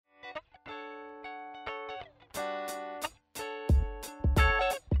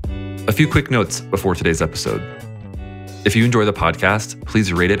A few quick notes before today's episode. If you enjoy the podcast,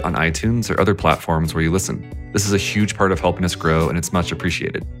 please rate it on iTunes or other platforms where you listen. This is a huge part of helping us grow, and it's much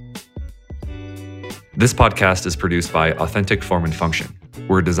appreciated. This podcast is produced by Authentic Form and Function.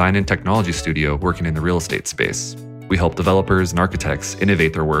 We're a design and technology studio working in the real estate space. We help developers and architects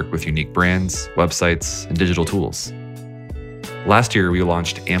innovate their work with unique brands, websites, and digital tools. Last year, we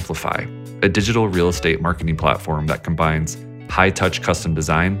launched Amplify, a digital real estate marketing platform that combines high-touch custom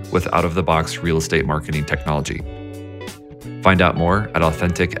design with out-of-the-box real estate marketing technology. Find out more at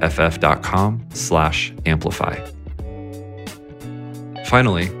authenticff.com/amplify.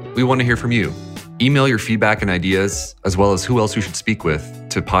 Finally, we want to hear from you. Email your feedback and ideas, as well as who else you should speak with,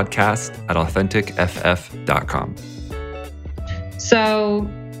 to podcast@authenticff.com. So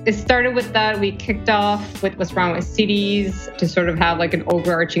it started with that. We kicked off with what's wrong with cities to sort of have like an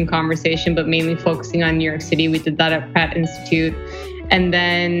overarching conversation, but mainly focusing on New York City. We did that at Pratt Institute. And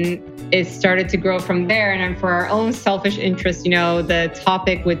then it started to grow from there. And for our own selfish interest, the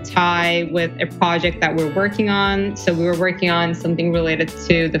topic would tie with a project that we're working on. So we were working on something related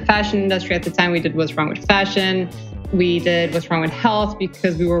to the fashion industry at the time. We did What's Wrong with Fashion. We did What's Wrong with Health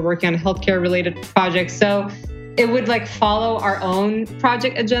because we were working on a healthcare related project. So it would follow our own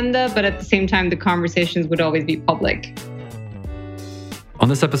project agenda, but at the same time, the conversations would always be public. On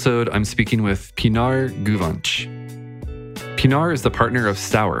this episode, I'm speaking with Pinar Guvanc. Pinar is the partner of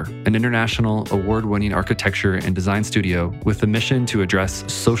Sauer, an international award-winning architecture and design studio with the mission to address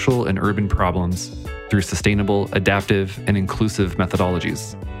social and urban problems through sustainable, adaptive, and inclusive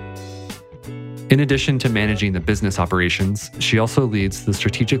methodologies. In addition to managing the business operations, she also leads the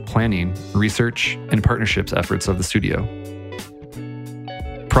strategic planning, research, and partnerships efforts of the studio.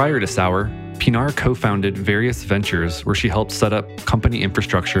 Prior to Sauer, Pinar co-founded various ventures where she helped set up company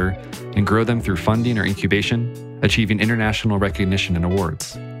infrastructure and grow them through funding or incubation, achieving international recognition and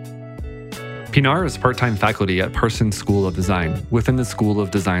awards. Pinar is part-time faculty at Parsons School of Design within the School of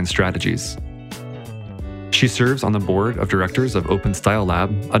Design Strategies. She serves on the board of directors of Open Style Lab,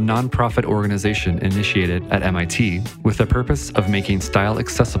 a nonprofit organization initiated at MIT with the purpose of making style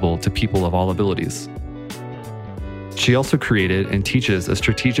accessible to people of all abilities. She also created and teaches a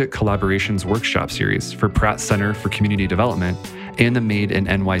strategic collaborations workshop series for Pratt Center for Community Development and the Made in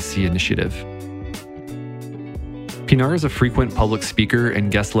NYC initiative. Pinar is a frequent public speaker and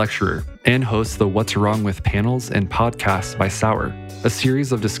guest lecturer and hosts the What's Wrong with panels and podcasts by Sauer, a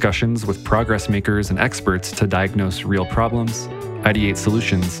series of discussions with progress makers and experts to diagnose real problems, ideate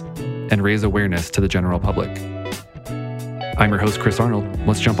solutions, and raise awareness to the general public. I'm your host, Chris Arnold.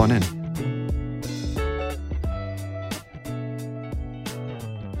 Let's jump on in.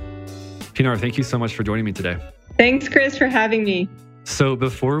 Pinar, thank you so much for joining me today. Thanks, Chris, for having me. So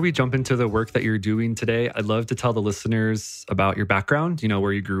before we jump into the work that you're doing today, I'd love to tell the listeners about your background,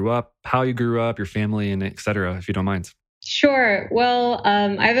 where you grew up, how you grew up, your family, and et cetera, if you don't mind. Sure. Well,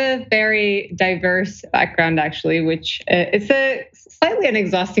 I have a very diverse background, actually, which it's a slightly an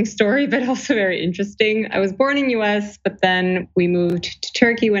exhausting story, but also very interesting. I was born in the US, but then we moved to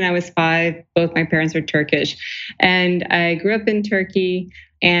Turkey when I was 5. Both my parents are Turkish. And I grew up in Turkey.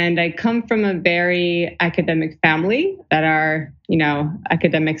 And I come from a very academic family that are,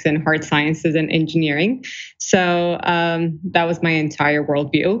 academics in hard sciences and engineering. So that was my entire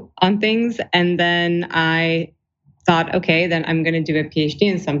worldview on things. And then I thought, okay, then I'm going to do a PhD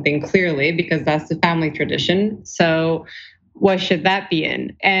in something, clearly, because that's the family tradition. So what should that be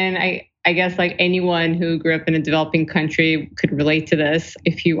in? And I guess like anyone who grew up in a developing country could relate to this.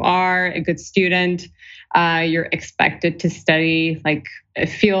 If you are a good student, you're expected to study like a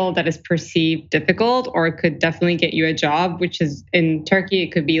field that is perceived difficult, or it could definitely get you a job, which is in Turkey,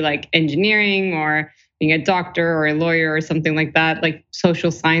 it could be like engineering or being a doctor or a lawyer or something like that, like social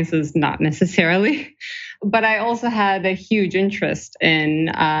sciences, not necessarily. But I also had a huge interest in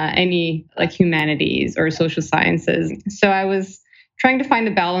any like humanities or social sciences. So I was trying to find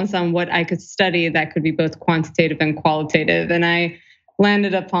a balance on what I could study that could be both quantitative and qualitative. And I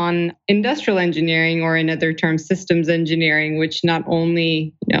landed upon industrial engineering, or in other terms, systems engineering, which not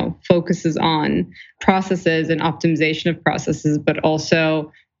only, focuses on processes and optimization of processes, but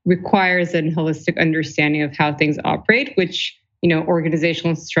also requires a holistic understanding of how things operate, which,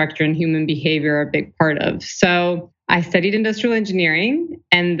 organizational structure and human behavior are a big part of. So I studied industrial engineering.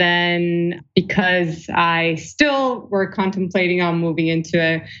 And then because I still were contemplating on moving into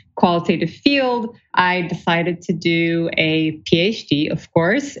a qualitative field, I decided to do a PhD, of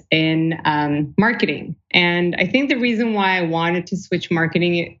course, in marketing. And I think the reason why I wanted to switch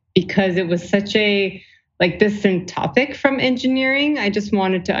marketing, because it was such a distant topic from engineering. I just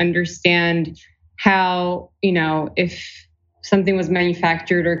wanted to understand how, if something was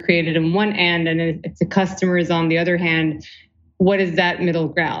manufactured or created on one end and if the customer is on the other hand, what is that middle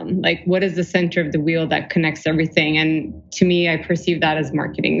ground? Like, what is the center of the wheel that connects everything? And to me, I perceive that as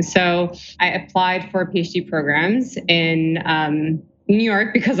marketing. So I applied for PhD programs in New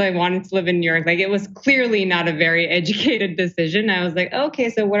York because I wanted to live in New York. Like, it was clearly not a very educated decision. I was like,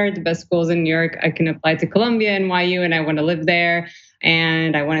 okay, so what are the best schools in New York? I can apply to Columbia, NYU, and I want to live there.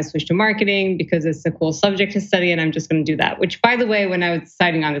 And I want to switch to marketing because it's a cool subject to study and I'm just going to do that. Which, by the way, when I was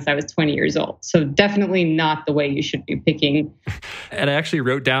deciding on this, I was 20 years old. So definitely not the way you should be picking. And I actually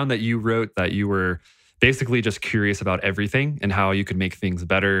wrote down that you wrote that you were basically just curious about everything and how you could make things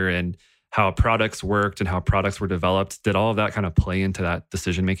better and how products worked and how products were developed. Did all of that kind of play into that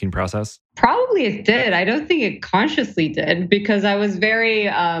decision-making process? Probably it did. I don't think it consciously did because I was very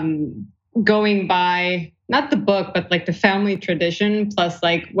going by not the book, but like the family tradition, plus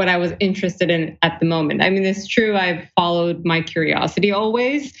like what I was interested in at the moment. I mean, it's true, I've followed my curiosity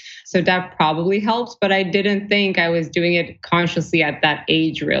always. So that probably helps, but I didn't think I was doing it consciously at that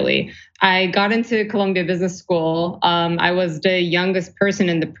age, really. I got into Columbia Business School. I was the youngest person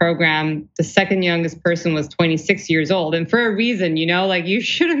in the program. The second youngest person was 26 years old. And for a reason, like you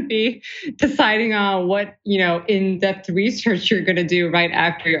shouldn't be deciding on what, in-depth research you're going to do right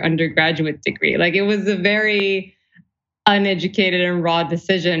after your undergraduate degree. Like it was a very uneducated and raw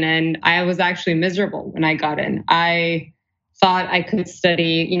decision. And I was actually miserable when I got in. I thought I could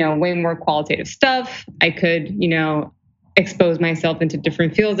study, way more qualitative stuff. I could, expose myself into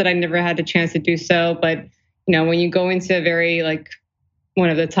different fields that I never had the chance to do so. But, when you go into a very one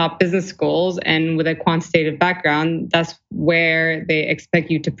of the top business schools and with a quantitative background, that's where they expect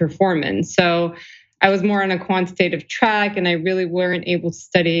you to perform in. So I was more on a quantitative track and I really weren't able to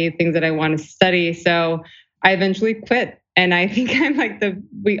study things that I want to study. So I eventually quit. And I think I'm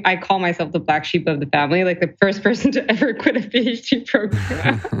I call myself the black sheep of the family, like the first person to ever quit a PhD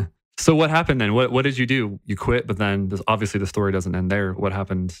program. So what happened then? What did you do? You quit, but then obviously the story doesn't end there. What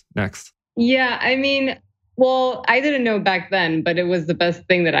happened next? Yeah, I mean, well, I didn't know back then, but it was the best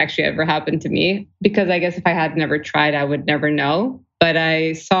thing that actually ever happened to me because I guess if I had never tried, I would never know. But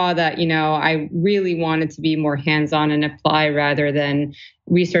I saw that, I really wanted to be more hands-on and apply rather than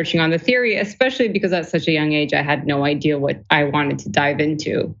researching on the theory, especially because at such a young age, I had no idea what I wanted to dive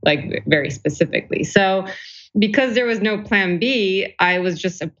into, like very specifically. So because there was no plan B, I was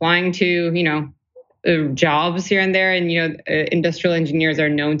just applying to, jobs here and there. And, industrial engineers are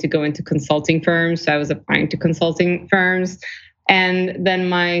known to go into consulting firms. So I was applying to consulting firms. And then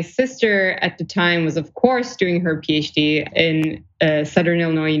my sister at the time was, of course, doing her PhD in Southern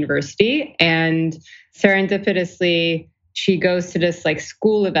Illinois University. And serendipitously, she goes to this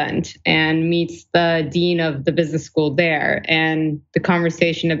school event and meets the dean of the business school there. And the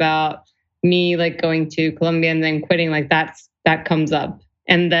conversation about me going to Columbia and then quitting, that comes up.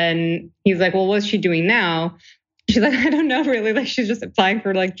 And then he's like, well, what's she doing now? She's like, I don't know really. She's just applying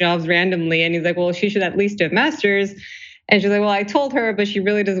for jobs randomly. And he's like, well, she should at least do a master's. And she's like, well, I told her, but she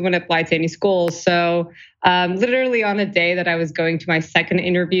really doesn't want to apply to any schools. So literally on the day that I was going to my second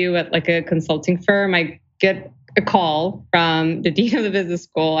interview at a consulting firm, I get a call from the dean of the business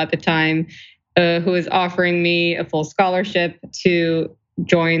school at the time, who is offering me a full scholarship to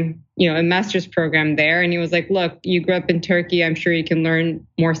join, a master's program there. And he was like, look, you grew up in Turkey. I'm sure you can learn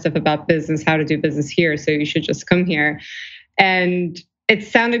more stuff about business, how to do business here. So you should just come here. And it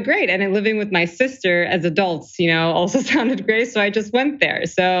sounded great. And living with my sister as adults, also sounded great. So I just went there.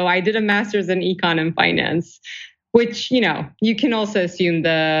 So I did a master's in econ and finance, which, you can also assume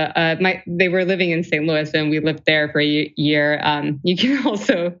they were living in St. Louis and we lived there for a year. You can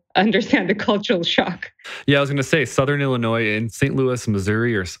also understand the cultural shock. Yeah, I was going to say Southern Illinois in St. Louis,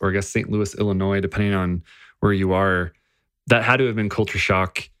 Missouri, or I guess St. Louis, Illinois, depending on where you are, that had to have been culture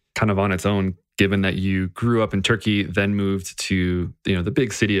shock kind of on its own, given that you grew up in Turkey, then moved to, the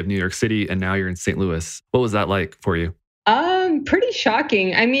big city of New York City, and now you're in St. Louis. What was that like for you? Pretty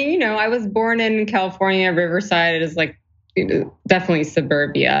shocking. I mean, I was born in California, Riverside. It is definitely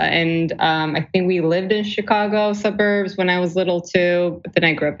suburbia. And I think we lived in Chicago suburbs when I was little too. But then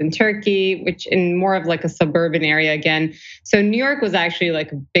I grew up in Turkey, which in more of a suburban area again. So New York was actually a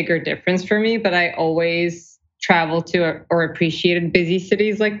bigger difference for me, but I always traveled to or appreciated busy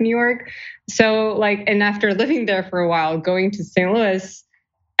cities like New York. So and after living there for a while, going to St. Louis,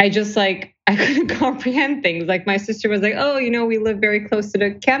 I just like, I couldn't comprehend things. Like my sister was like, oh, we live very close to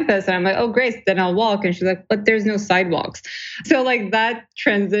the campus. And I'm like, oh, great, then I'll walk. And she's like, but there's no sidewalks. So like that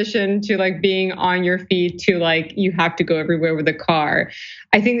transition to like being on your feet to like, you have to go everywhere with a car.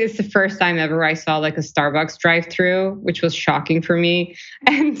 I think it's the first time ever I saw like a Starbucks drive-through, which was shocking for me.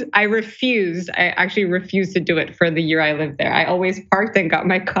 And I actually refused to do it for the year I lived there. I always parked and got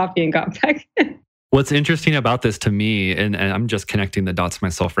my coffee and got back in. What's interesting about this to me, and I'm just connecting the dots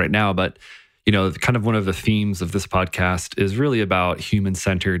myself right now, but kind of one of the themes of this podcast is really about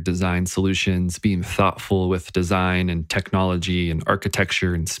human-centered design solutions, being thoughtful with design and technology and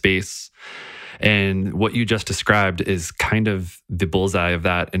architecture and space. And what you just described is kind of the bullseye of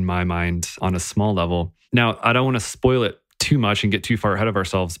that in my mind on a small level. Now, I don't want to spoil it too much and get too far ahead of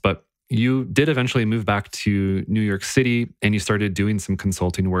ourselves, but you did eventually move back to New York City and you started doing some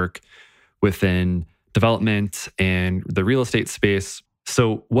consulting work within development and the real estate space.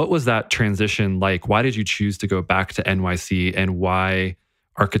 So what was that transition like? Why did you choose to go back to NYC, and why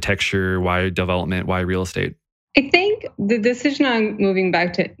architecture, why development, why real estate? I think the decision on moving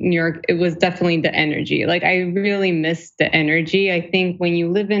back to New York, it was definitely the energy. Like I really missed the energy. I think when you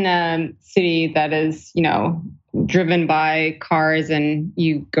live in a city that is, driven by cars and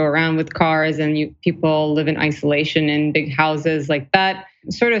you go around with cars and people live in isolation in big houses like that,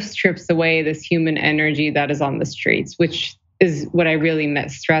 sort of strips away this human energy that is on the streets, which is what I really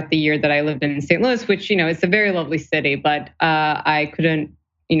missed throughout the year that I lived in St. Louis, which, it's a very lovely city, but I couldn't,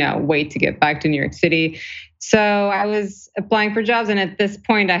 wait to get back to New York City. So I was applying for jobs. And at this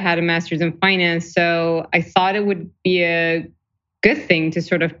point, I had a master's in finance. So I thought it would be a good thing to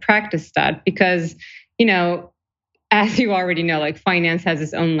sort of practice that because, as you already know, like finance has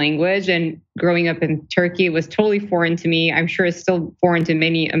its own language, and growing up in Turkey was totally foreign to me. I'm sure it's still foreign to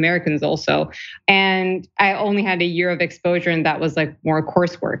many Americans also. And I only had a year of exposure, and that was like more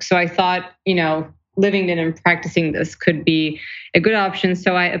coursework. So I thought, living in and practicing this could be a good option.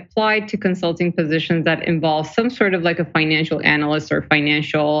 So I applied to consulting positions that involve some sort of like a financial analyst or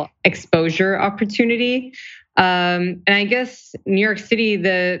financial exposure opportunity. And I guess New York City,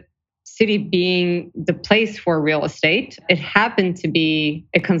 the city being the place for real estate, it happened to be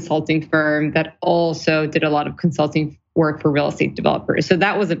a consulting firm that also did a lot of consulting work for real estate developers. So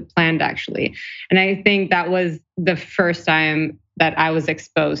that wasn't planned actually. And I think that was the first time that I was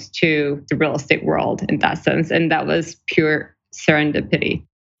exposed to the real estate world in that sense. And that was pure serendipity.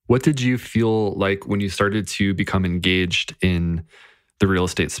 What did you feel like when you started to become engaged in the real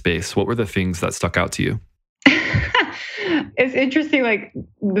estate space? What were the things that stuck out to you? It's interesting. Like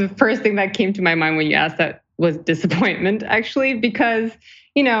the first thing that came to my mind when you asked that was disappointment, actually, because,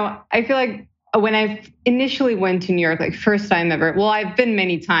 I feel like when I initially went to New York, like first time ever, well, I've been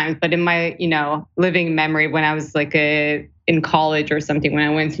many times, but in my, living memory, when I was like in college or something, when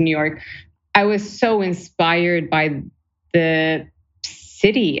I went to New York, I was so inspired by the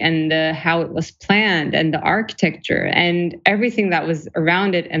city and how it was planned and the architecture and everything that was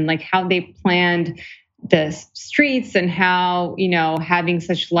around it, and like how they planned the streets and how, having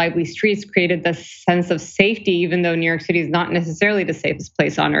such lively streets created this sense of safety, even though New York City is not necessarily the safest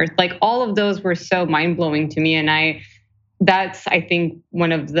place on earth. Like all of those were so mind-blowing to me. And that's, I think,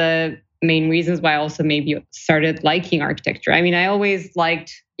 one of the main reasons why I also maybe started liking architecture. I mean, I always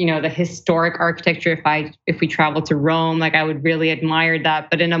liked, the historic architecture. If we travel to Rome, like I would really admire that.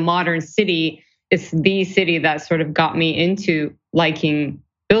 But in a modern city, it's the city that sort of got me into liking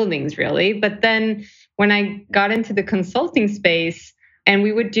buildings, really. But then when I got into the consulting space, and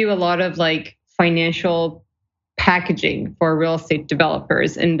we would do a lot of like financial packaging for real estate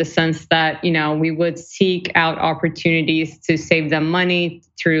developers in the sense that, we would seek out opportunities to save them money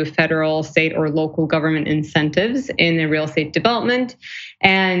through federal, state, or local government incentives in the real estate development.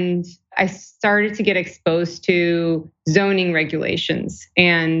 And I started to get exposed to zoning regulations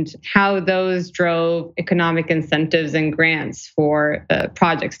and how those drove economic incentives and grants for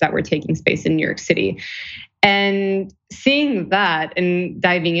projects that were taking space in New York City. And seeing that and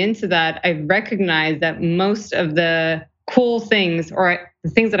diving into that, I recognized that most of the cool things, or the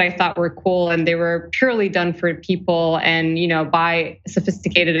things that I thought were cool, and they were purely done for people and, by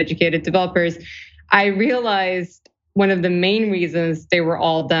sophisticated, educated developers, I realized one of the main reasons they were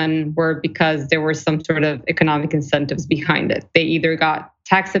all done were because there were some sort of economic incentives behind it. They either got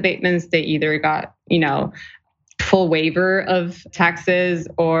tax abatements, they either got, full waiver of taxes,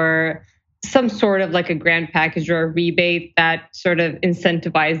 or some sort of like a grant package or a rebate that sort of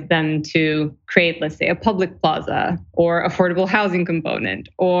incentivized them to create, let's say, a public plaza or affordable housing component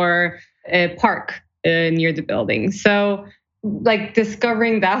or a park near the building. So like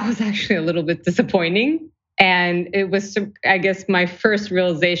discovering that was actually a little bit disappointing. And it was, I guess, my first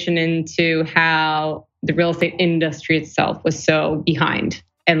realization into how the real estate industry itself was so behind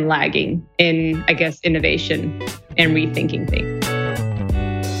and lagging in, I guess, innovation and rethinking things.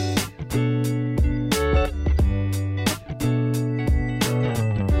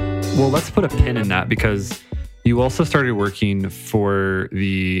 Well, let's put a pin in that because you also started working for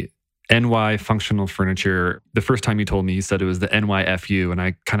the NY Functional Furniture. The first time you told me, you said it was the NYFU, and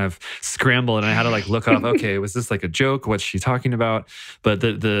I kind of scrambled and I had to look up, okay, was this like a joke? What's she talking about? But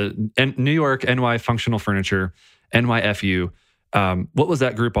the New York NY Functional Furniture, NYFU, what was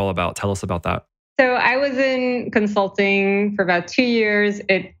that group all about? Tell us about that. So I was in consulting for about 2 years.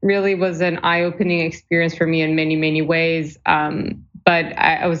 It really was an eye-opening experience for me in many, many ways. But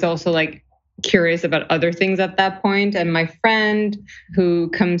I was also curious about other things at that point. And my friend, who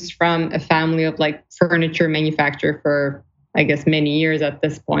comes from a family of furniture manufacturer for, I guess, many years at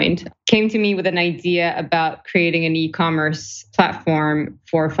this point, came to me with an idea about creating an e-commerce platform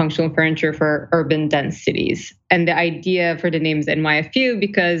for functional furniture for urban dense cities. And the idea for the name is NYFU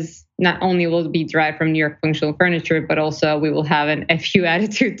because not only will it be derived from New York Functional Furniture, but also we will have an FU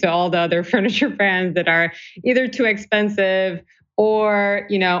attitude to all the other furniture brands that are either too expensive or,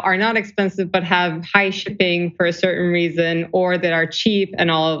 are not expensive, but have high shipping for a certain reason, or that are cheap and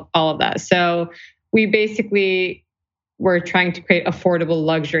all of that. So we basically were trying to create affordable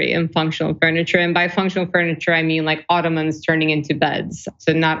luxury in functional furniture. And by functional furniture, I mean ottomans turning into beds.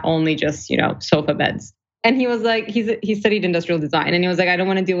 So not only just, sofa beds. And he was he studied industrial design. And he was I don't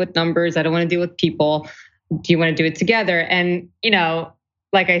want to deal with numbers. I don't want to deal with people. Do you want to do it together? And,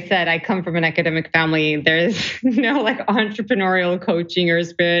 like I said, I come from an academic family. There's no entrepreneurial coaching or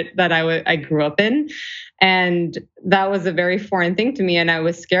spirit that I grew up in. And that was a very foreign thing to me. And I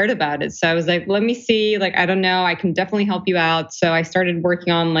was scared about it. So I was let me see, I don't know, I can definitely help you out. So I started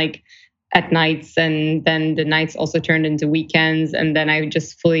working on at nights, and then the nights also turned into weekends. And then I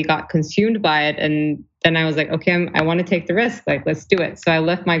just fully got consumed by it. And then I was okay, I want to take the risk. Let's do it. So I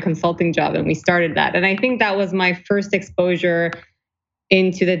left my consulting job and we started that. And I think that was my first exposure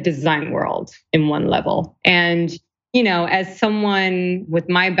into the design world in one level. And, as someone with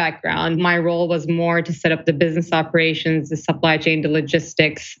my background, my role was more to set up the business operations, the supply chain, the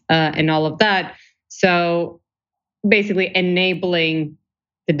logistics, and all of that. So basically enabling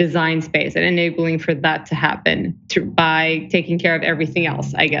the design space and enabling for that to happen by taking care of everything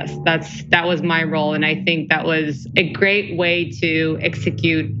else, I guess. That was my role. And I think that was a great way to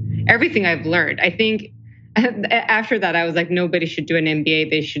execute everything I've learned. I think after that, I was nobody should do an MBA.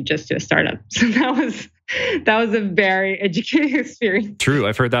 They should just do a startup. So that was a very educating experience. True.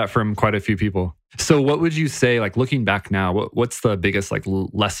 I've heard that from quite a few people. So what would you say, looking back now, what's the biggest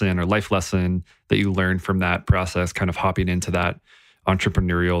lesson or life lesson that you learned from that process, kind of hopping into that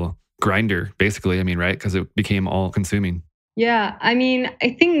entrepreneurial grinder, basically? I mean, right? Because it became all consuming. Yeah. I mean,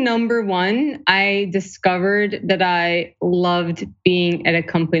 I think number one, I discovered that I loved being at a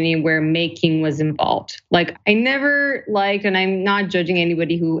company where making was involved. I never liked, and I'm not judging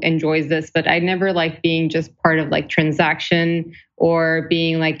anybody who enjoys this, but I never liked being just part of transaction or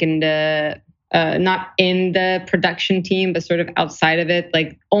being in the, not in the production team, but sort of outside of it.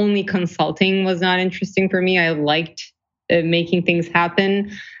 Only consulting was not interesting for me. I liked making things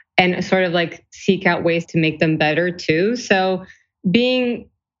happen and sort of seek out ways to make them better too. So being,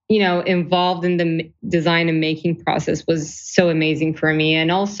 involved in the design and making process was so amazing for me.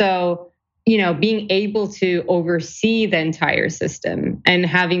 And also, being able to oversee the entire system and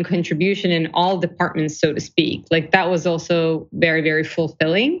having contribution in all departments, so to speak, that was also very, very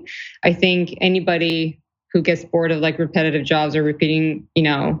fulfilling. I think anybody who gets bored of repetitive jobs or repeating,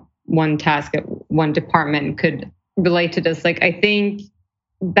 one task at one department could relate to this. I think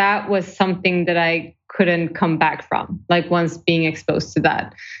that was something that I couldn't come back from, once being exposed to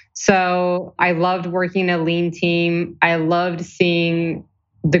that. So I loved working in a lean team. I loved seeing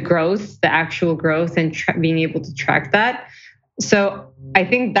the growth, the actual growth, and being able to track that. So I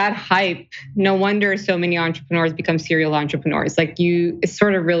think that hype, no wonder so many entrepreneurs become serial entrepreneurs. It's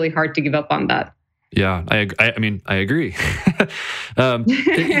sort of really hard to give up on that. Yeah, I mean, I agree.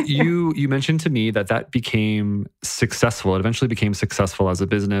 You mentioned to me that became successful. It eventually became successful as a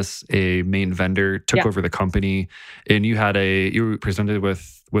business. A main vendor took over the company, and you were presented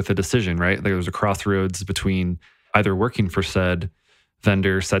with a decision, right? There was a crossroads between either working for said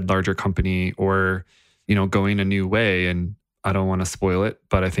vendor, said larger company, or going a new way. And I don't want to spoil it,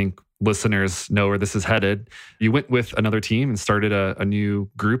 but I think listeners know where this is headed. You went with another team and started a new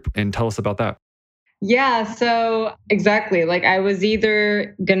group, and tell us about that. Yeah, so exactly. Like I was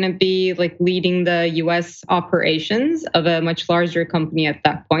either going to be like leading the US operations of a much larger company at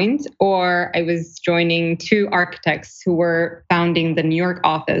that point, or I was joining two architects who were founding the New York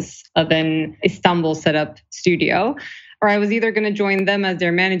office of an Istanbul setup studio. Or I was either going to join them as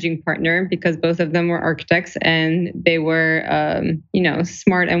their managing partner because both of them were architects and they were,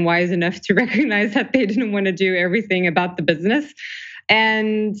 smart and wise enough to recognize that they didn't want to do everything about the business.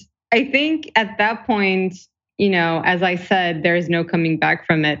 And I think at that point, as I said, there is no coming back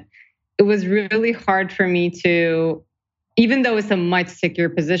from it. It was really hard for me to, even though it's a much secure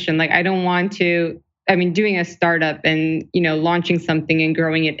position, like I don't want to, doing a startup and, launching something and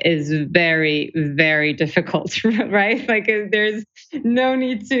growing it is very, very difficult, right? Like there's no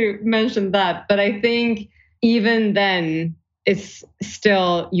need to mention that. But I think even then, it's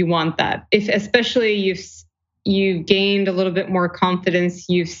still, you want that. If especially you've gained a little bit more confidence,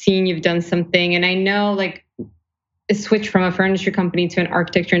 you've done something. And I know like a switch from a furniture company to an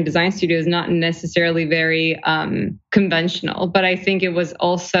architecture and design studio is not necessarily very conventional, but I think it was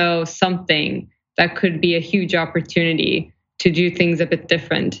also something that could be a huge opportunity to do things a bit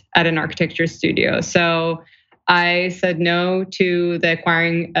different at an architecture studio. So I said no to the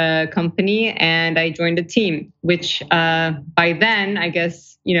acquiring company and I joined a team, which by then, I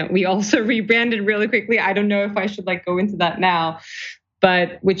guess, we also rebranded really quickly. I don't know if I should like go into that now,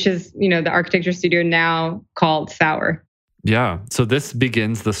 but which is, the architecture studio now called Sour. Yeah. So this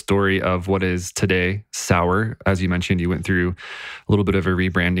begins the story of what is today Sour. As you mentioned, you went through a little bit of a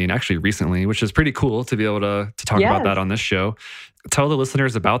rebranding actually recently, which is pretty cool to be able to talk about that on this show. Tell the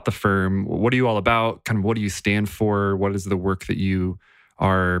listeners about the firm. What are you all about? Kind of what do you stand for? What is the work that you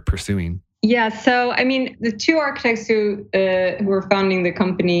are pursuing? Yeah, so the two architects who were founding the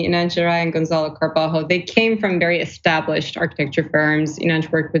company, Inanç Eray and Gonzalo Carbajo, they came from very established architecture firms.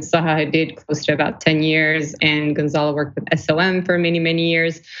 Inanç worked with Zaha Hadid close to about 10 years, and Gonzalo worked with SOM for many, many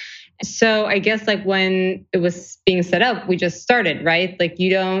years. So I guess like when it was being set up, we just started, right? Like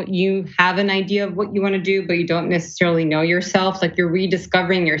you have an idea of what you want to do, but you don't necessarily know yourself. Like you're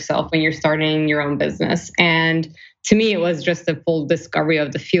rediscovering yourself when you're starting your own business. And to me, it was just a full discovery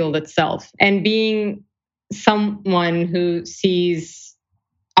of the field itself. And being someone who sees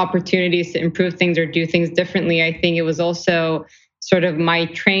opportunities to improve things or do things differently, I think it was also sort of my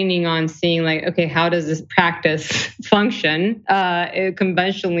training on seeing like, okay, how does this practice function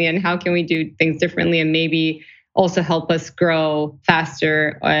conventionally and how can we do things differently and maybe also help us grow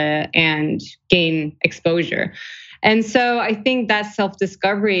faster and gain exposure. And so I think that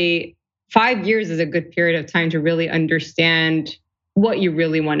self-discovery, 5 years is a good period of time to really understand what you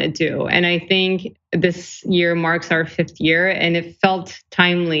really want to do. And I think this year marks our 5th year, and it felt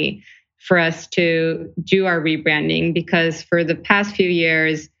timely for us to do our rebranding because for the past few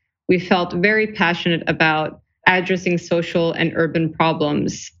years, we felt very passionate about addressing social and urban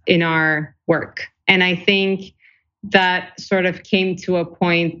problems in our work. And I think that sort of came to a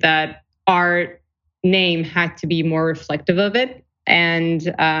point that our name had to be more reflective of it.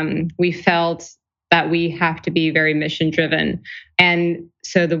 And we felt that we have to be very mission driven. And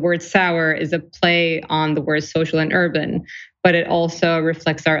so the word Sour is a play on the words social and urban, but it also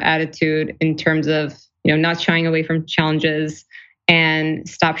reflects our attitude in terms of, not shying away from challenges and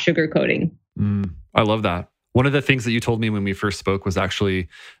stop sugarcoating. I love that. One of the things that you told me when we first spoke was actually,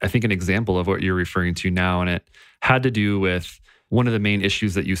 I think, an example of what you're referring to now. And it had to do with one of the main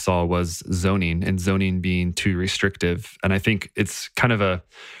issues that you saw was zoning and zoning being too restrictive. And I think it's kind of a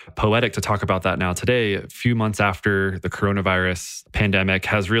poetic to talk about that now today, a few months after the coronavirus pandemic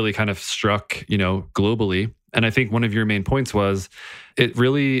has really kind of struck, globally. And I think one of your main points was it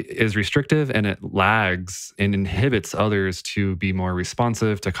really is restrictive and it lags and inhibits others to be more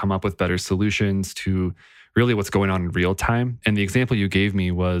responsive, to come up with better solutions to really what's going on in real time. And the example you gave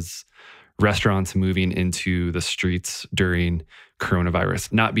me was restaurants moving into the streets during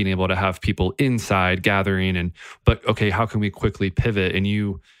coronavirus, not being able to have people inside gathering but okay, how can we quickly pivot? And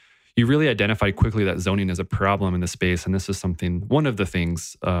you really identified quickly that zoning is a problem in the space. And this is one of the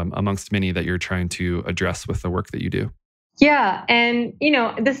things amongst many that you're trying to address with the work that you do. Yeah. And,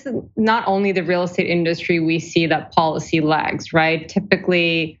 this is not only the real estate industry, we see that policy lags, right?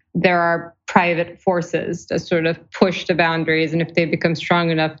 Typically, there are private forces that sort of push the boundaries. And if they become strong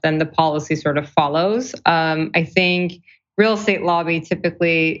enough, then the policy sort of follows. I think real estate lobby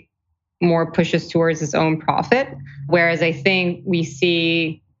typically more pushes towards its own profit. Whereas I think we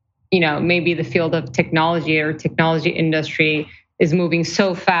see, maybe the field of technology or technology industry is moving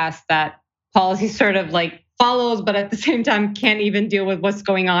so fast that policy sort of like follows, but at the same time can't even deal with what's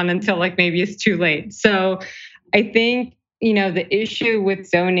going on until like maybe it's too late. So I think, the issue with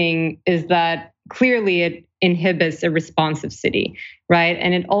zoning is that clearly it inhibits a responsive city, right?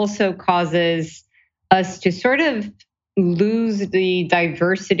 And it also causes us to sort of lose the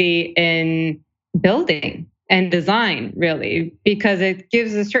diversity in building and design, really, because it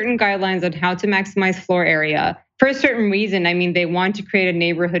gives us certain guidelines on how to maximize floor area for a certain reason. I mean, they want to create a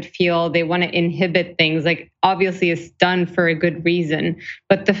neighborhood feel. They want to inhibit things. Like, obviously, it's done for a good reason.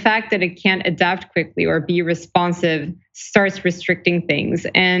 But the fact that it can't adapt quickly or be responsive starts restricting things.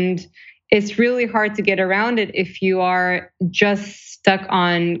 And it's really hard to get around it if you are just stuck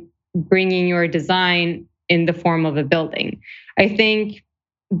on bringing your design in the form of a building. I think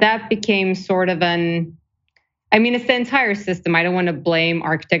that became sort of it's the entire system. I don't want to blame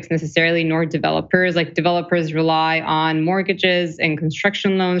architects necessarily, nor developers. Like, developers rely on mortgages and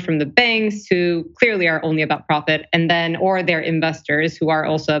construction loans from the banks, who clearly are only about profit, or their investors, who are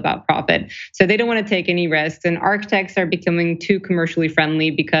also about profit. So they don't want to take any risks. And architects are becoming too commercially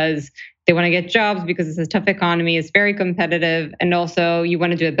friendly because they want to get jobs, because it's a tough economy. It's very competitive. And also, you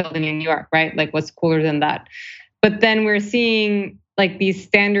want to do a building in New York, right? Like, what's cooler than that? But then we're seeing like these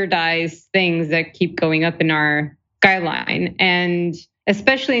standardized things that keep going up in our guideline, and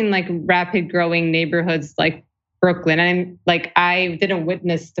especially in like rapid growing neighborhoods like Brooklyn. I didn't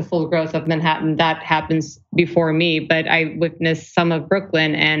witness the full growth of Manhattan. That happens before me, but I witnessed some of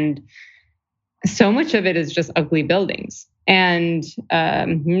Brooklyn, and so much of it is just ugly buildings and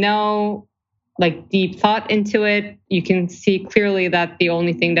no like deep thought into it. You can see clearly that the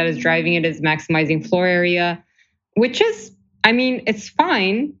only thing that is driving it is maximizing floor area, which is, it's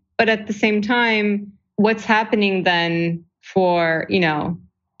fine. But at the same time, what's happening then for,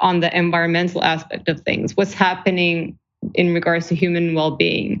 on the environmental aspect of things? What's happening in regards to human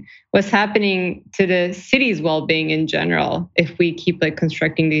well-being? What's happening to the city's well-being in general if we keep like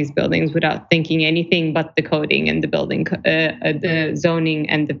constructing these buildings without thinking anything but the coding and the building, the zoning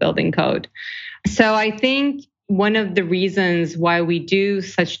and the building code? So I think one of the reasons why we do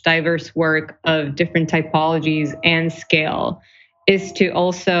such diverse work of different typologies and scale is to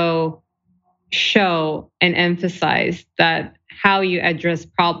also show and emphasize that how you address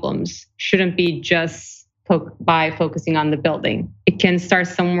problems shouldn't be just by focusing on the building. It can start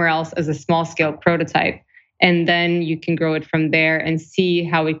somewhere else as a small scale prototype, and then you can grow it from there and see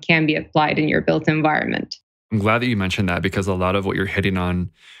how it can be applied in your built environment. I'm glad that you mentioned that, because a lot of what you're hitting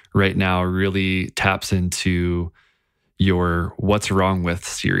on right now really taps into your What's Wrong With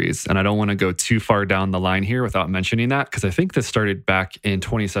series. And I don't want to go too far down the line here without mentioning that, because I think this started back in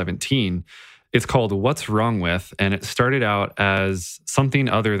 2017. It's called What's Wrong With, and it started out as something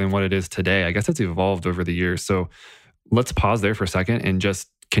other than what it is today. I guess it's evolved over the years. So let's pause there for a second and just,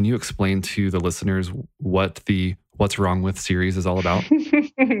 can you explain to the listeners what the What's Wrong With series is all about?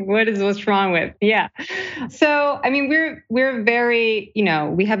 What's wrong with? Yeah. So, we're very,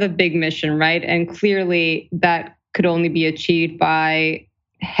 we have a big mission, right? And clearly that could only be achieved by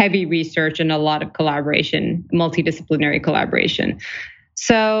heavy research and a lot of collaboration, multidisciplinary collaboration.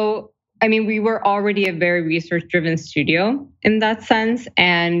 So, we were already a very research-driven studio in that sense.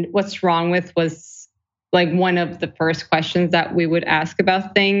 And What's Wrong With was like one of the first questions that we would ask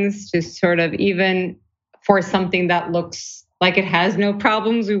about things, to sort of, even for something that looks like it has no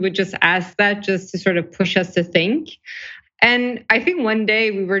problems, we would just ask that just to sort of push us to think. And I think one day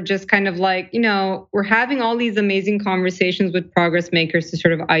we were just kind of like, we're having all these amazing conversations with progress makers to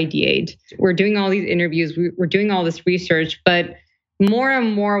sort of ideate. We're doing all these interviews, we're doing all this research, but more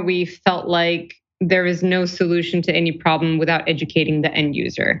and more we felt like there is no solution to any problem without educating the end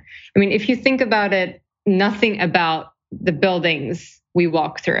user. If you think about it, nothing about the buildings we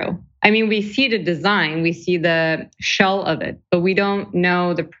walk through. We see the design, we see the shell of it, but we don't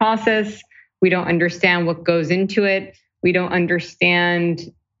know the process. We don't understand what goes into it. We don't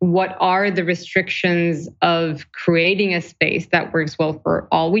understand what are the restrictions of creating a space that works well for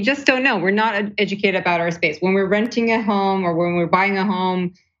all. We just don't know. We're not educated about our space. When we're renting a home or when we're buying a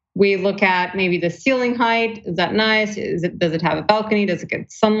home, we look at maybe the ceiling height. Is that nice? Does it have a balcony? Does it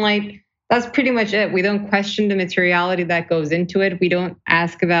get sunlight? That's pretty much it. We don't question the materiality that goes into it. We don't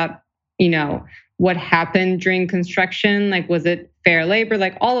ask about, what happened during construction. Like, was it fair labor?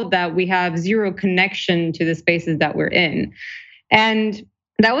 Like, all of that, we have zero connection to the spaces that we're in. And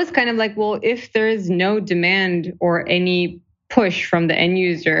that was kind of like, well, if there is no demand or any push from the end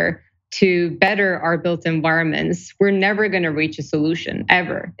user to better our built environments, we're never going to reach a solution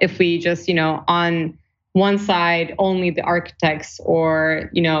ever. If we just, on one side, only the architects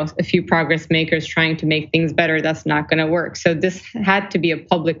or, a few progress makers trying to make things better, that's not going to work. So this had to be a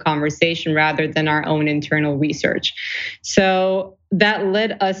public conversation rather than our own internal research. So that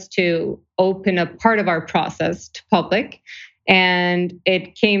led us to open up part of our process to public. And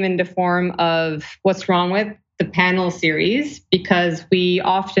it came in the form of What's Wrong With the panel series, because we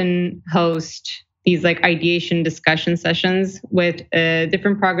often host these like ideation discussion sessions with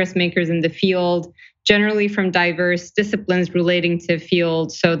different progress makers in the field, generally from diverse disciplines relating to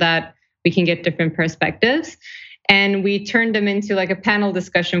field, so that we can get different perspectives. And we turned them into like a panel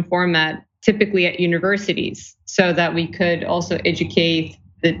discussion format, typically at universities, so that we could also educate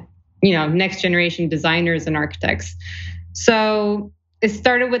the next generation designers and architects. So it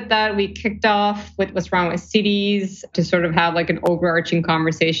started with that. We kicked off with What's Wrong with Cities to sort of have like an overarching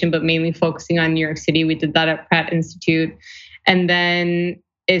conversation, but mainly focusing on New York City. We did that at Pratt Institute. And then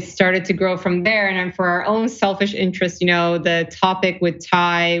it started to grow from there. And then for our own selfish interest, the topic would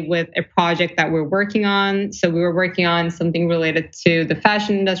tie with a project that we're working on. So we were working on something related to the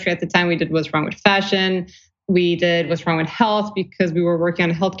fashion industry at the time. We did What's Wrong with Fashion. We did What's Wrong with Health because we were working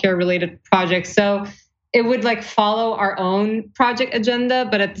on healthcare related projects. So it would like follow our own project agenda,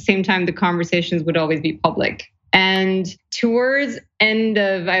 but at the same time, the conversations would always be public. And towards end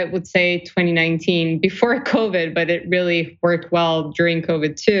of, I would say 2019, before COVID, but it really worked well during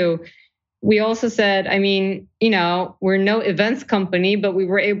COVID too, we also said, we're no events company, but we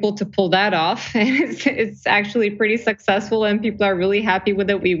were able to pull that off. And it's actually pretty successful and people are really happy with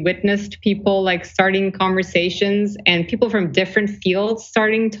it. We witnessed people like starting conversations and people from different fields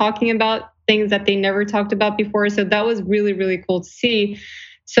starting talking about things that they never talked about before. So that was really, really cool to see.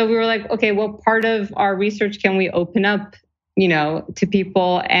 So we were like, okay, what part of our research can we open up, to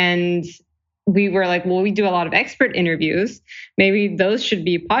people? And we were like, well, we do a lot of expert interviews. Maybe those should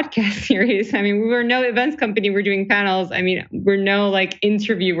be podcast series. We were no events company. We're doing panels. We're no like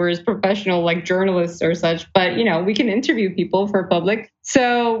interviewers, professional like journalists or such, but we can interview people for public.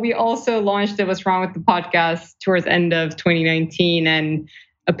 So we also launched it What's Wrong with the Podcast towards end of 2019, and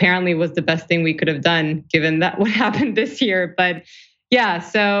apparently was the best thing we could have done given that what happened this year. But yeah,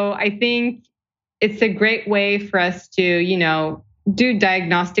 so I think it's a great way for us to, do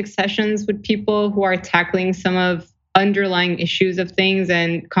diagnostic sessions with people who are tackling some of underlying issues of things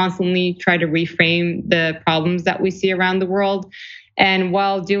and constantly try to reframe the problems that we see around the world. And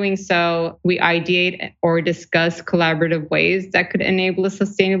while doing so, we ideate or discuss collaborative ways that could enable a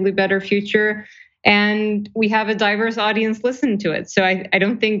sustainably better future. And we have a diverse audience listen to it. So I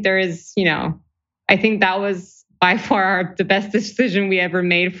don't think there is, I think that was by far the best decision we ever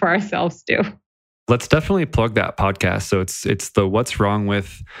made for ourselves too. Let's definitely plug that podcast. So it's the What's Wrong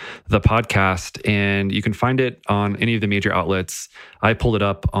With the Podcast, and you can find it on any of the major outlets. I pulled it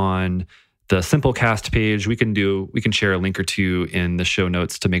up on the Simplecast page. We can share a link or two in the show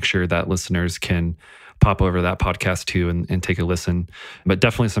notes to make sure that listeners can pop over to that podcast too and take a listen. But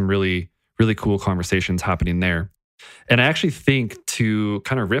definitely some really, really cool conversations happening there. And I actually think, to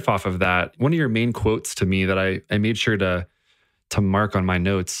kind of riff off of that, one of your main quotes to me that I made sure to mark on my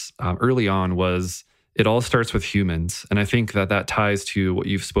notes early on was, "It all starts with humans." And I think that ties to what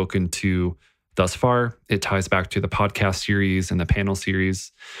you've spoken to thus far. It ties back to the podcast series and the panel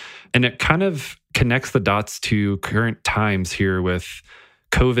series. And it kind of connects the dots to current times here with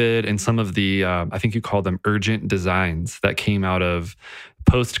COVID and some of the, I think you call them urgent designs that came out of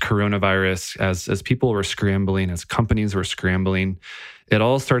post-coronavirus as people were scrambling, as companies were scrambling. It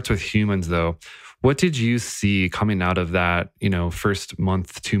all starts with humans though. What did you see coming out of that, first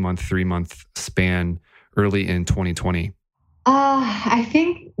month, 2 month, 3 month span early in 2020? I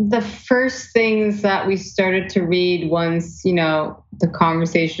think the first things that we started to read once, the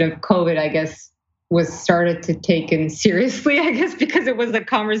conversation of COVID, I guess, was started to taken seriously, I guess, because it was a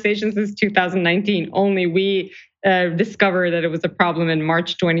conversation since 2019. Only we discovered that it was a problem in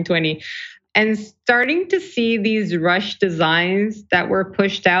March 2020. And starting to see these rush designs that were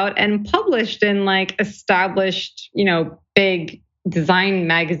pushed out and published in like established, big design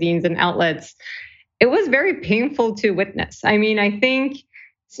magazines and outlets, it was very painful to witness. I think,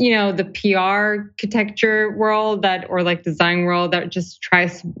 the PR architecture world or like design world that just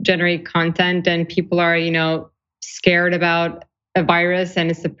tries to generate content and people are, scared about a virus and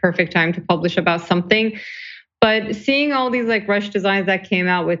it's the perfect time to publish about something. But seeing all these like rush designs that came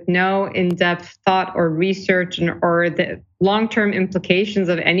out with no in-depth thought or research or the long-term implications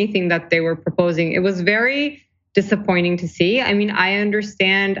of anything that they were proposing, it was very disappointing to see. I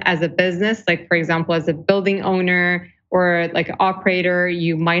understand as a business, like for example, as a building owner or like an operator,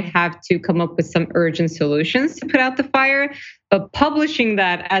 you might have to come up with some urgent solutions to put out the fire. But publishing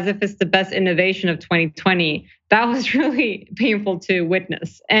that as if it's the best innovation of 2020, that was really painful to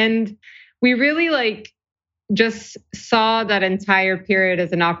witness. And we really just saw that entire period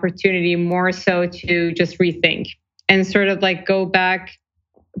as an opportunity more so to just rethink and sort of go back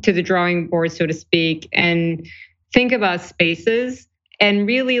to the drawing board, so to speak, and think about spaces and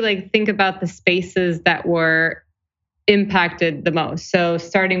really like think about the spaces that were impacted the most. So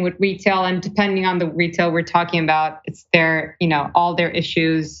starting with retail, and depending on the retail we're talking about, it's their, all their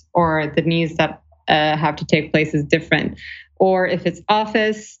issues or the needs that have to take place is different. Or if it's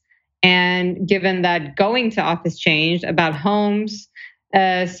office, and given that going to office changed, about homes.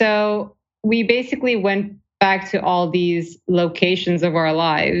 So we basically went back to all these locations of our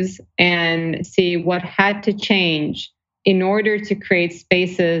lives and see what had to change in order to create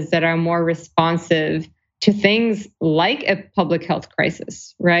spaces that are more responsive to things like a public health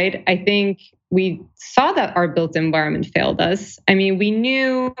crisis, right? I think we saw that our built environment failed us. I mean, we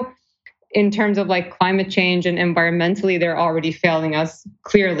knew in terms of like climate change and environmentally, they're already failing us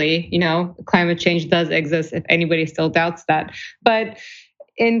clearly. Climate change does exist if anybody still doubts that. But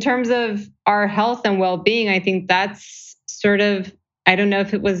in terms of our health and well-being, I think that's sort of, I don't know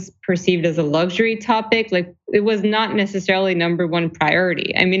if it was perceived as a luxury topic. Like it was not necessarily number one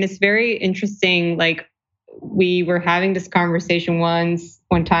priority. I mean, it's very interesting. Like we were having this conversation one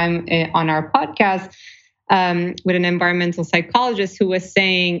time on our podcast with an environmental psychologist who was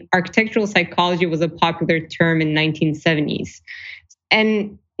saying architectural psychology was a popular term in 1970s.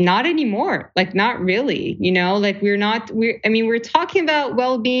 And not anymore, like not really, like we're talking about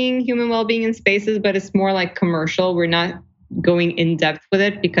well-being, human well-being in spaces, but it's more like commercial. We're not going in depth with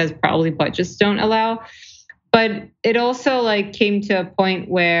it because probably budgets don't allow. But it also like came to a point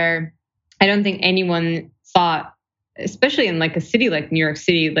where I don't think anyone thought, especially in like a city like New York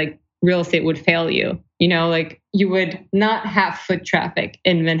City, like real estate would fail you. Like you would not have foot traffic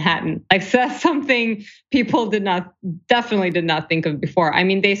in Manhattan. Like so that's something people definitely did not think of before. I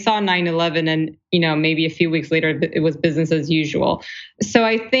mean, they saw 9/11 and, maybe a few weeks later, it was business as usual. So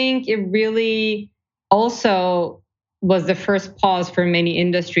I think it really also was the first pause for many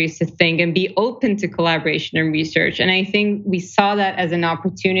industries to think and be open to collaboration and research. And I think we saw that as an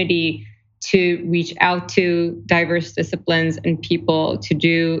opportunity to reach out to diverse disciplines and people to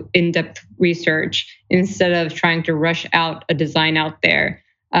do in-depth research instead of trying to rush out a design out there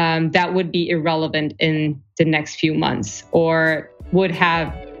that would be irrelevant in the next few months or would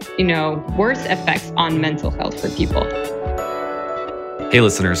have, worse effects on mental health for people. Hey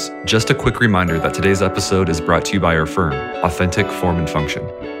listeners, just a quick reminder that today's episode is brought to you by our firm, Authentic Form and Function.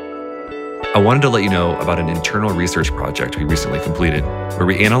 I wanted to let you know about an internal research project we recently completed, where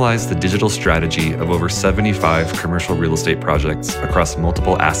we analyzed the digital strategy of over 75 commercial real estate projects across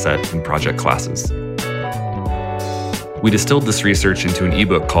multiple asset and project classes. We distilled this research into an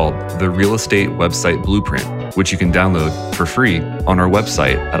ebook called The Real Estate Website Blueprint, which you can download for free on our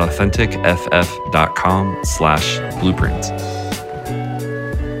website at authenticff.com/blueprint.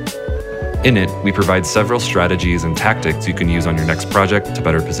 In it, we provide several strategies and tactics you can use on your next project to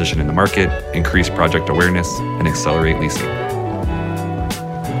better position in the market, increase project awareness, and accelerate leasing.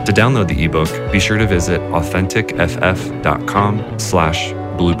 To download the ebook, be sure to visit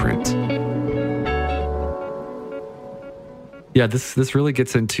authenticff.com/blueprint. Yeah, this really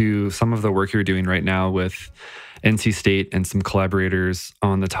gets into some of the work you're doing right now with NC State and some collaborators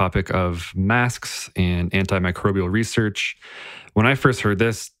on the topic of masks and antimicrobial research. When I first heard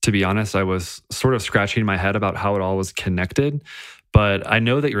this, to be honest, I was sort of scratching my head about how it all was connected. But I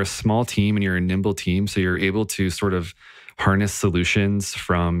know that you're a small team and you're a nimble team, so you're able to sort of harness solutions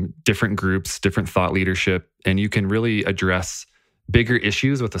from different groups, different thought leadership, and you can really address bigger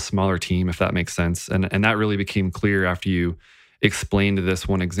issues with a smaller team, if that makes sense. And that really became clear after you explained this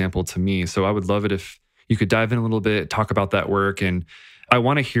one example to me. So I would love it if you could dive in a little bit, talk about that work. And I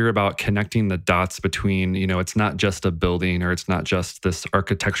want to hear about connecting the dots between, it's not just a building or it's not just this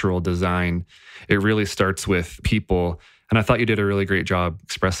architectural design. It really starts with people. And I thought you did a really great job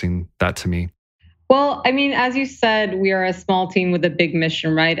expressing that to me. Well, I mean, as you said, we are a small team with a big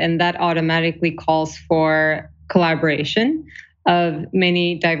mission, right? And that automatically calls for collaboration of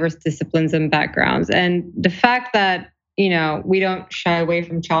many diverse disciplines and backgrounds. And the fact that, we don't shy away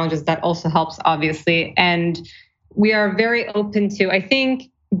from challenges, that also helps, obviously. And we are very open to, I think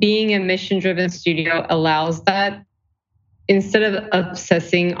being a mission-driven studio allows that. Instead of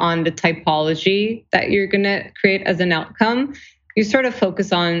obsessing on the typology that you're going to create as an outcome, you sort of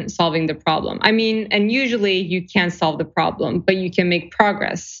focus on solving the problem. I mean, and usually you can't solve the problem, but you can make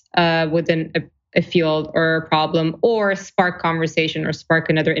progress within a field or a problem, or spark conversation or spark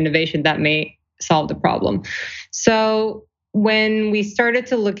another innovation that may solve the problem. So when we started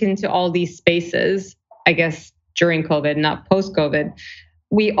to look into all these spaces, I guess during COVID, not post-COVID,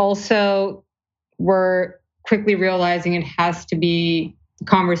 we also were quickly realizing the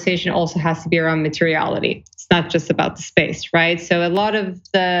conversation also has to be around materiality. It's not just about the space, right? So a lot of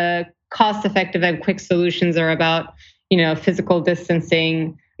the cost-effective and quick solutions are about, physical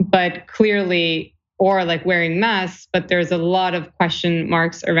distancing, but clearly, or like wearing masks, but there's a lot of question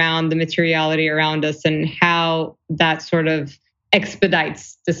marks around the materiality around us and how that sort of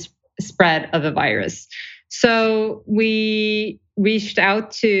expedites the spread of a virus. So we reached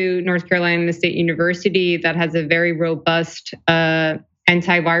out to North Carolina State University that has a very robust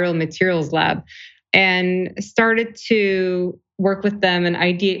antiviral materials lab and started to work with them and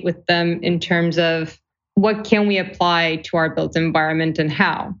ideate with them in terms of what can we apply to our built environment and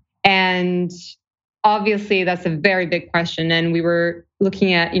how. And obviously that's a very big question. And we were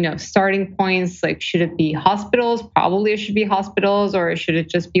looking at, starting points, like should it be hospitals? Probably it should be hospitals, or should it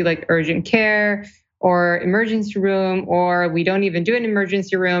just be like urgent care or emergency room, or we don't even do an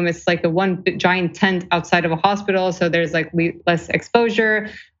emergency room. It's like the one giant tent outside of a hospital. So there's like less exposure.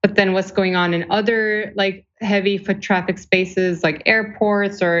 But then what's going on in other like heavy foot traffic spaces like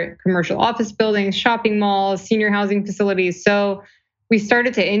airports or commercial office buildings, shopping malls, senior housing facilities. So we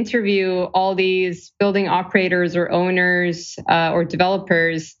started to interview all these building operators or owners or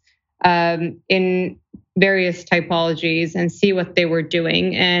developers in various typologies and see what they were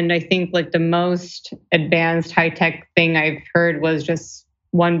doing. And I think like the most advanced high-tech thing I've heard was just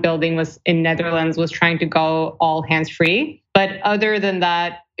one building was in Netherlands was trying to go all hands-free. But other than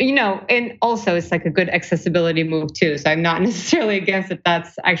that, and also it's like a good accessibility move too. So I'm not necessarily against it.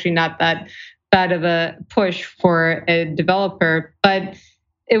 That's actually not that bad of a push for a developer, but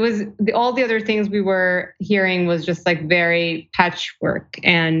it was all the other things we were hearing was just like very patchwork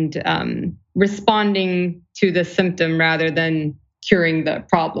and responding to the symptom rather than curing the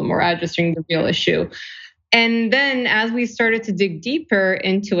problem or addressing the real issue. And then as we started to dig deeper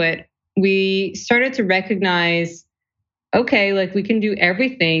into it, we started to recognize, okay, like we can do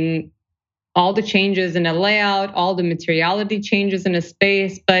everything, all the changes in a layout, all the materiality changes in a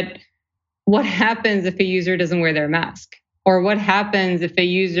space, but what happens if a user doesn't wear their mask? Or what happens if a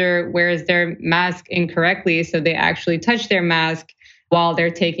user wears their mask incorrectly, so they actually touch their mask while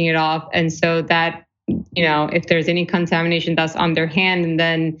they're taking it off? And so that, if there's any contamination that's on their hand and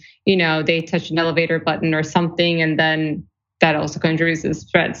then, they touch an elevator button or something, and then that also contributes to the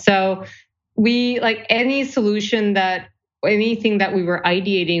spread. So we like anything that we were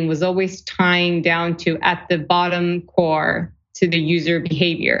ideating was always tying down to at the bottom core to the user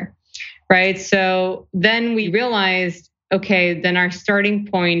behavior. Right. So then we realized, okay, then our starting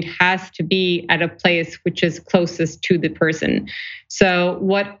point has to be at a place which is closest to the person. So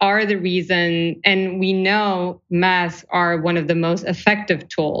what are the reasons? And we know masks are one of the most effective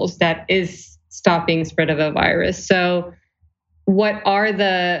tools that is stopping spread of a virus. So what are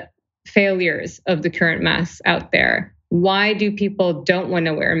the failures of the current masks out there? Why do people don't want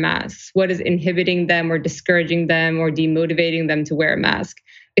to wear masks? What is inhibiting them or discouraging them or demotivating them to wear a mask?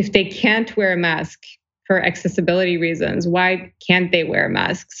 If they can't wear a mask for accessibility reasons, why can't they wear a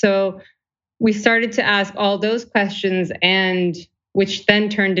mask? So we started to ask all those questions, and which then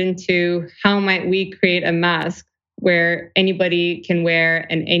turned into how might we create a mask where anybody can wear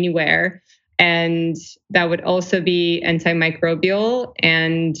and anywhere. And that would also be antimicrobial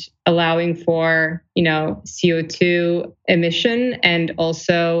and allowing for, CO2 emission. And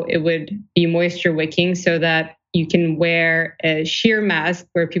also it would be moisture wicking so that you can wear a sheer mask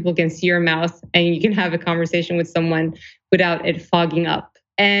where people can see your mouth and you can have a conversation with someone without it fogging up.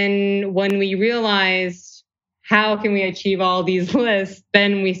 And when we realized how can we achieve all these lists,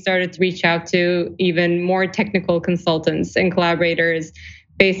 then we started to reach out to even more technical consultants and collaborators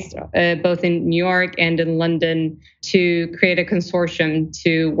based both in New York and in London to create a consortium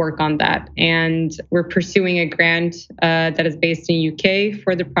to work on that. And we're pursuing a grant that is based in UK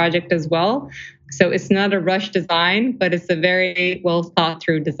for the project as well. So it's not a rush design, but it's a very well thought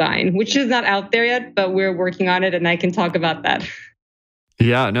through design, which is not out there yet, but we're working on it and I can talk about that.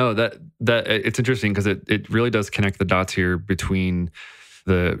 Yeah, no, that it's interesting because it really does connect the dots here between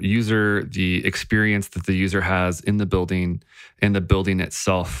the user, the experience that the user has in the building and the building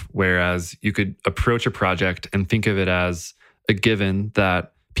itself. Whereas you could approach a project and think of it as a given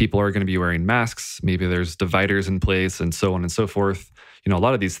that people are going to be wearing masks. Maybe there's dividers in place and so on and so forth. A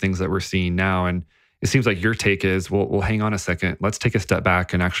lot of these things that we're seeing now. And it seems like your take is, well, hang on a second. Let's take a step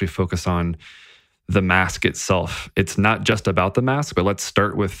back and actually focus on the mask itself. It's not just about the mask, but let's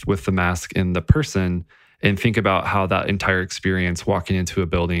start with the mask in the person and think about how that entire experience walking into a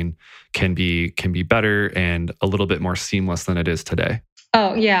building can be better and a little bit more seamless than it is today.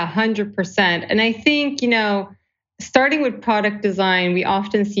 Oh, yeah, 100%. And I think, starting with product design, we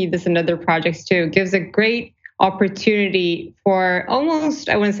often see this in other projects too. It gives a great opportunity for almost,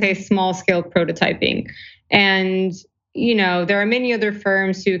 I want to say, small scale prototyping. And there are many other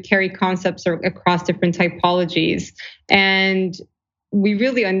firms who carry concepts across different typologies. And we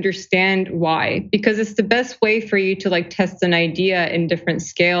really understand why, because it's the best way for you to like test an idea in different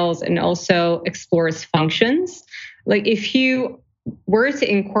scales and also explore its functions. Like if you were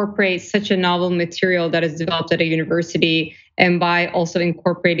to incorporate such a novel material that is developed at a university, and by also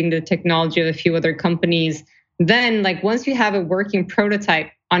incorporating the technology of a few other companies, then like once you have a working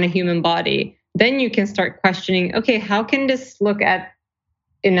prototype on a human body, then you can start questioning, okay, how can this look at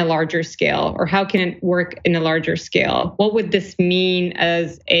in a larger scale, or how can it work in a larger scale? What would this mean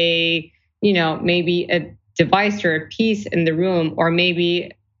as a, maybe a device or a piece in the room, or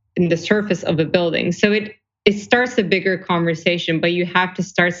maybe in the surface of a building? So it starts a bigger conversation, but you have to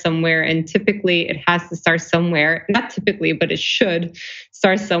start somewhere. And typically it has to start somewhere, not typically, but it should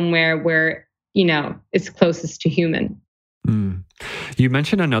start somewhere where, it's closest to human. Mm. You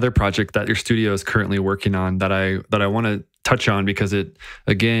mentioned another project that your studio is currently working on that I want to touch on, because it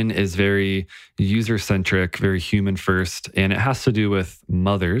again is very user-centric, very human first, and it has to do with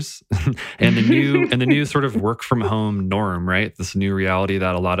mothers and the new sort of work from home norm, right? This new reality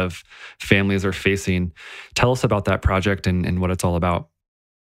that a lot of families are facing. Tell us about that project and what it's all about.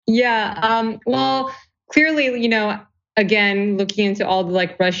 Yeah. Well, clearly, again, looking into all the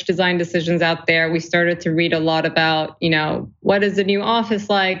like rush design decisions out there, we started to read a lot about, what is the new office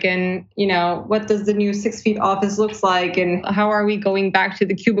like, and, what does the new 6 feet office looks like, and how are we going back to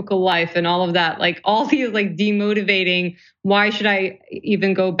the cubicle life and all of that, like all these like demotivating, why should I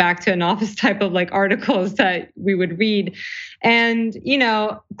even go back to an office type of like articles that we would read. And,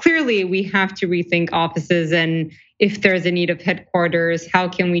 clearly we have to rethink offices, and if there's a need of headquarters, how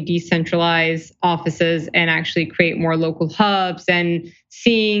can we decentralize offices and actually create more local hubs, and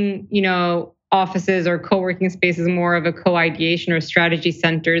seeing, offices or co-working spaces more of a co-ideation or strategy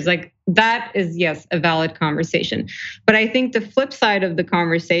centers? Like that is, yes, a valid conversation. But I think the flip side of the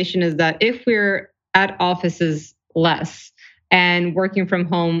conversation is that if we're at offices less and working from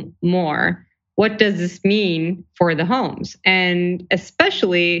home more, what does this mean for the homes? And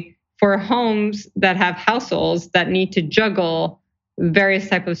especially for homes that have households that need to juggle various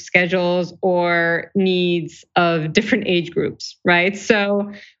type of schedules or needs of different age groups, right?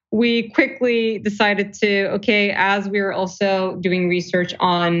 So we quickly decided to, okay, as we were also doing research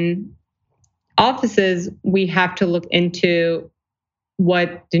on offices, we have to look into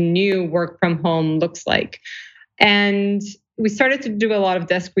what the new work from home looks like. And we started to do a lot of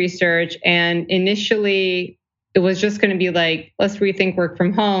desk research, and initially it was just going to be like, let's rethink work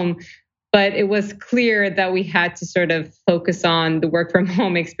from home. But it was clear that we had to sort of focus on the work from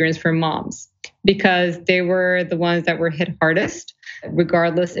home experience for moms, because they were the ones that were hit hardest,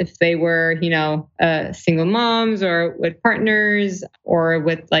 regardless if they were, single moms or with partners or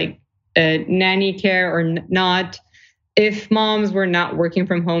with like nanny care or not. If moms were not working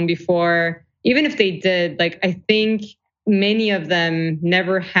from home before, even if they did, like I think many of them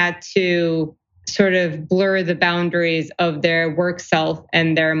never had to sort of blur the boundaries of their work self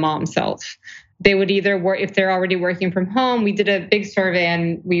and their mom self. They would either work, if they're already working from home. We did a big survey,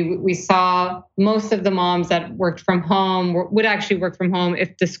 and we saw most of the moms that worked from home would actually work from home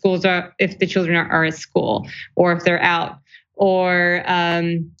if the children are at school, or if they're out, or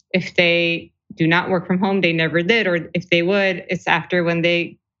if they do not work from home, they never did, or if they would, it's after when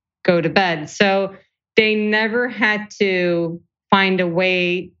they go to bed. So they never had to find a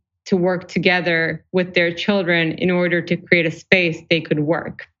way to work together with their children in order to create a space they could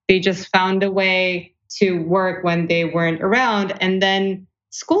work. They just found a way to work when they weren't around, and then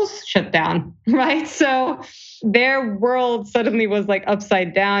schools shut down, right? So their world suddenly was like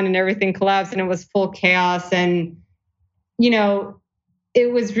upside down, and everything collapsed, and it was full chaos. And,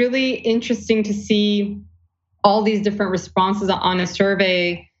 it was really interesting to see all these different responses on a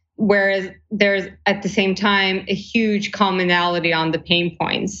survey, whereas there's at the same time a huge commonality on the pain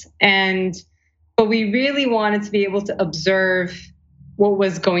points. But we really wanted to be able to observe what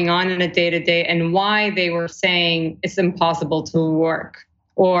was going on in a day-to-day, and why they were saying it's impossible to work,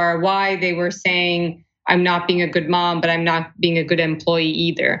 or why they were saying I'm not being a good mom, but I'm not being a good employee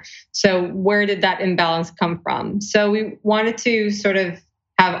either. So where did that imbalance come from? So we wanted to sort of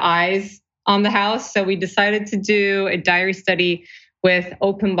have eyes on the house. So we decided to do a diary study with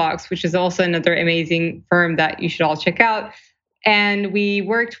OpenBox, which is also another amazing firm that you should all check out. And we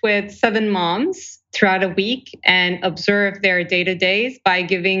worked with 7 moms throughout a week and observed their day-to-days by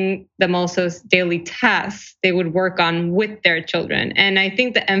giving them also daily tasks they would work on with their children. And I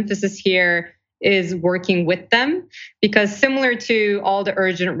think the emphasis here is working with them, because similar to all the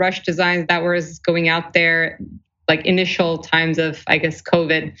urgent rush designs that was going out there, like initial times of, I guess,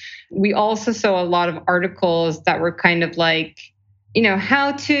 COVID. We also saw a lot of articles that were kind of like,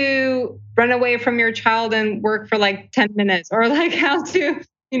 how to run away from your child and work for like 10 minutes, or like how to,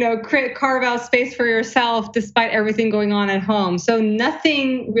 carve out space for yourself despite everything going on at home. So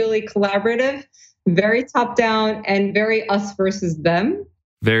nothing really collaborative, very top down and very us versus them.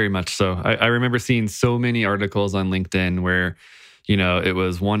 Very much so. I remember seeing so many articles on LinkedIn where, it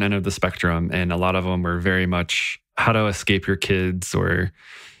was one end of the spectrum, and a lot of them were very much how to escape your kids or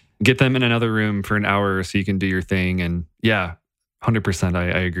get them in another room for an hour so you can do your thing. And yeah, 100%, I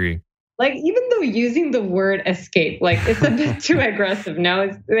agree. Like, even though using the word escape, like it's a bit too aggressive.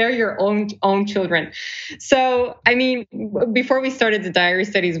 No, they're your own children. So, I mean, before we started the diary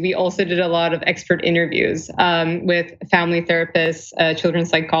studies, we also did a lot of expert interviews with family therapists, children's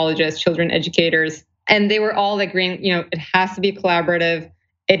psychologists, children educators, and they were all agreeing, it has to be collaborative.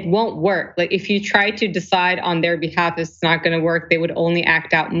 It won't work. Like, if you try to decide on their behalf, it's not going to work. They would only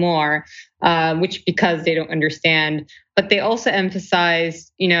act out more, which because they don't understand. But they also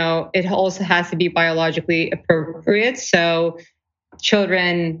emphasized, it also has to be biologically appropriate. So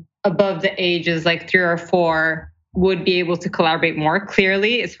children above the ages like 3 or 4 would be able to collaborate more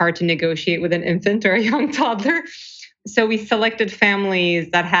clearly. It's hard to negotiate with an infant or a young toddler. So we selected families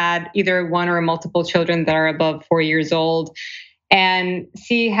that had either one or multiple children that are above 4 years old, and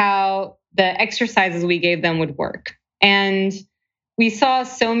see how the exercises we gave them would work. And we saw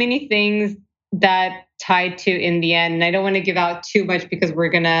so many things that tied to in the end. And I don't want to give out too much because we're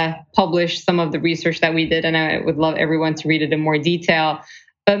going to publish some of the research that we did, and I would love everyone to read it in more detail.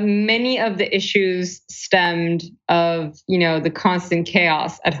 But many of the issues stemmed of, the constant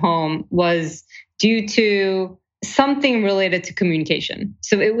chaos at home was due to something related to communication.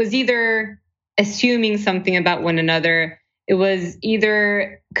 So it was either assuming something about one another. It was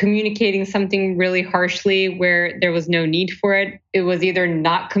either communicating something really harshly where there was no need for it. It was either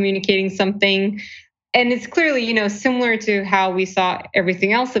not communicating something. And it's clearly, similar to how we saw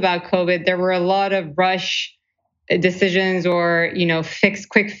everything else about COVID. There were a lot of rush decisions or,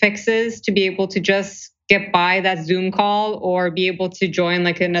 quick fixes to be able to just get by that Zoom call or be able to join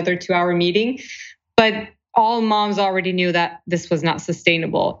like another 2-hour meeting. But all moms already knew that this was not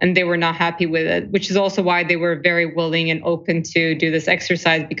sustainable and they were not happy with it, which is also why they were very willing and open to do this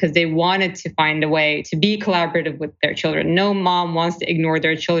exercise, because they wanted to find a way to be collaborative with their children. No mom wants to ignore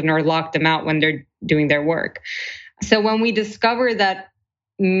their children or lock them out when they're doing their work. So when we discovered that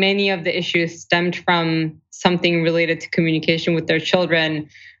many of the issues stemmed from something related to communication with their children,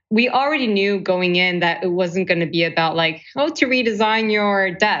 we already knew going in that it wasn't going to be about like, to redesign your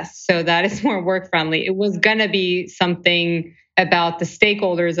desk so that it's more work friendly. It was going to be something about the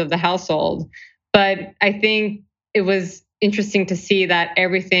stakeholders of the household. But I think it was interesting to see that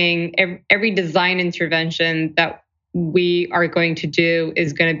every design intervention that we are going to do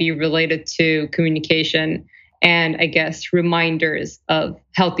is going to be related to communication and, I guess, reminders of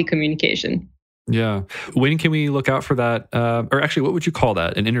healthy communication. Yeah. When can we look out for that? Or actually, what would you call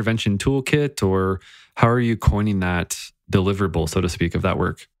that? An intervention toolkit? Or how are you coining that deliverable, so to speak, of that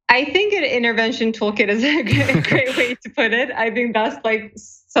work? I think an intervention toolkit is a great way to put it. I think that's like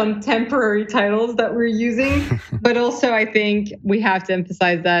some temporary titles that we're using. But also, I think we have to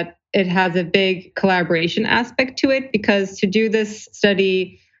emphasize that it has a big collaboration aspect to it, because to do this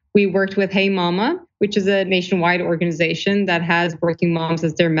study, we worked with Hey Mama, which is a nationwide organization that has working moms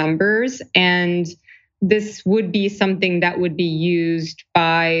as their members. And this would be something that would be used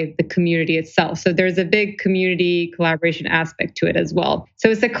by the community itself. So there's a big community collaboration aspect to it as well. So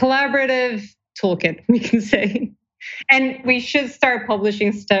it's a collaborative toolkit, we can say. And we should start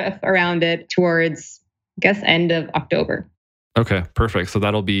publishing stuff around it towards, I guess, end of October. Okay, perfect. So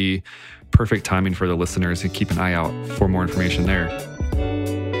that'll be perfect timing for the listeners to keep an eye out for more information there.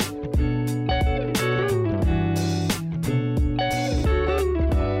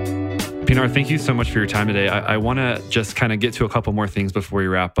 Pinar, thank you so much for your time today. I want to just kind of get to a couple more things before we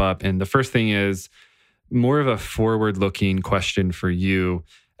wrap up. And the first thing is more of a forward-looking question for you.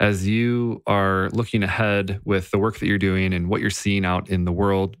 As you are looking ahead with the work that you're doing and what you're seeing out in the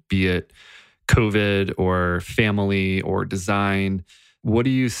world, be it COVID or family or design, what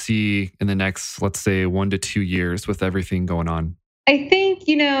do you see in the next, let's say, 1 to 2 years with everything going on? I think,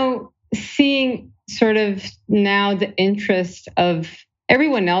 seeing sort of now the interest of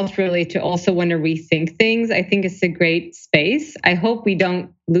everyone else really to also want to rethink things, I think it's a great space. I hope we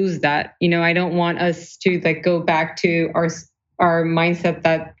don't lose that. I don't want us to go back to our mindset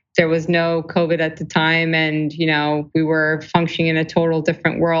that there was no COVID at the time and, we were functioning in a total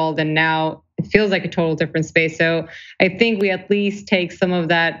different world, and now it feels like a total different space. So I think we at least take some of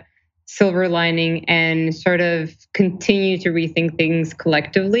that silver lining and sort of continue to rethink things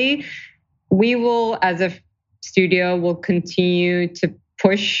collectively. We will, as a studio, will continue to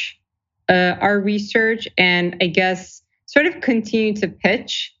push our research and I guess sort of continue to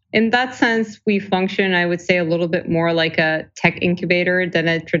pitch. In that sense, we function, I would say, a little bit more like a tech incubator than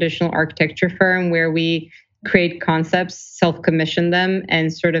a traditional architecture firm where we create concepts, self-commission them,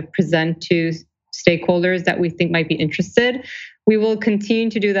 and sort of present to stakeholders that we think might be interested. We will continue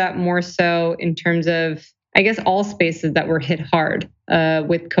to do that more so in terms of, I guess, all spaces that were hit hard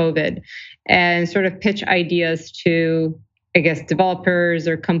with COVID and sort of pitch ideas to, I guess, developers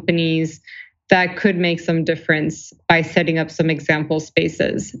or companies that could make some difference by setting up some example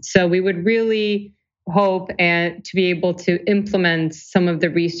spaces. So we would really hope and to be able to implement some of the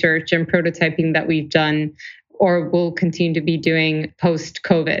research and prototyping that we've done or will continue to be doing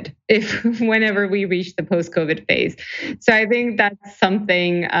post-COVID, if whenever we reach the post-COVID phase. So I think that's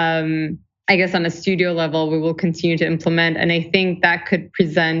something, I guess on a studio level, we will continue to implement. And I think that could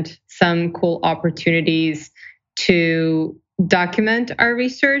present some cool opportunities to document our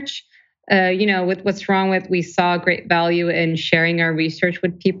research. With what's wrong with, we saw great value in sharing our research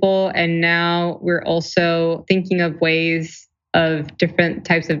with people. And now we're also thinking of ways of different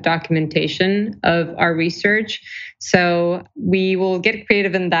types of documentation of our research. So we will get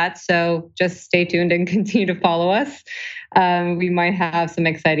creative in that. So just stay tuned and continue to follow us. We might have some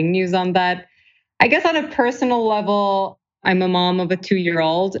exciting news on that. I guess on a personal level, I'm a mom of a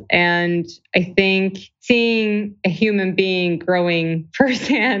 2-year-old, and I think seeing a human being growing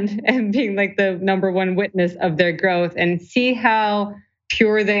firsthand and being like the number one witness of their growth and see how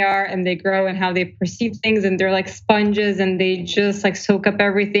pure they are and they grow and how they perceive things and they're like sponges and they just like soak up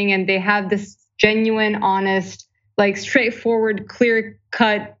everything and they have this genuine, honest, like straightforward,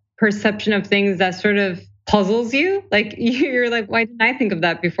 clear-cut perception of things that sort of puzzles you. Like you're like, why didn't I think of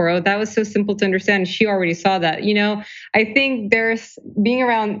that before? Oh, that was so simple to understand. She already saw that. I think there's being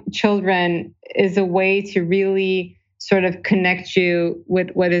around children is a way to really sort of connect you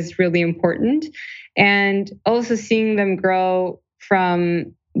with what is really important. And also seeing them grow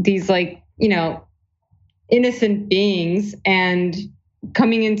from these innocent beings and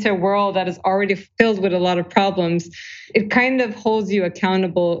coming into a world that is already filled with a lot of problems, it kind of holds you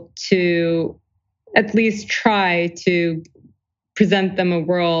accountable to at least try to present them a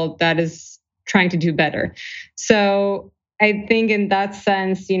world that is trying to do better. So I think in that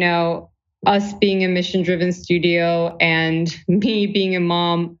sense, us being a mission-driven studio and me being a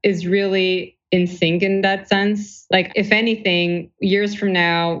mom is really in sync in that sense. Like, if anything, years from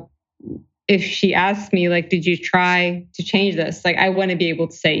now, if she asks me, like, did you try to change this? Like, I want to be able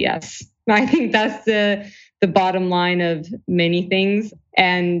to say yes. I think that's the bottom line of many things.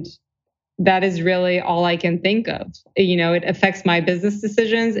 And that is really all I can think of. It affects my business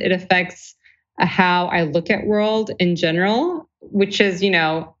decisions. It affects how I look at world in general, which is,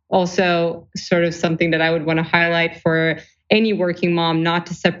 also sort of something that I would want to highlight for any working mom, not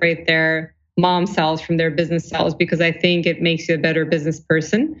to separate their mom selves from their business selves, because I think it makes you a better business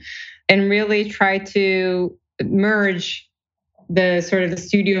person, and really try to merge the sort of the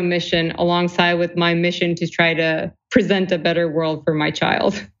studio mission alongside with my mission to try to present a better world for my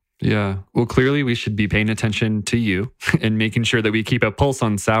child. Yeah. Well, clearly we should be paying attention to you and making sure that we keep a pulse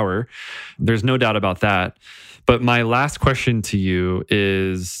on Sour. There's no doubt about that. But my last question to you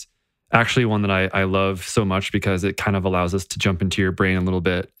is actually one that I love so much because it kind of allows us to jump into your brain a little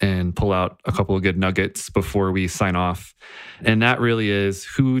bit and pull out a couple of good nuggets before we sign off. And that really is,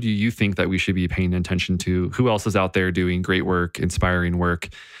 who do you think that we should be paying attention to? Who else is out there doing great work, inspiring work?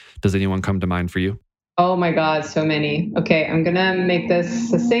 Does anyone come to mind for you? Oh my God, so many. Okay, I'm going to make this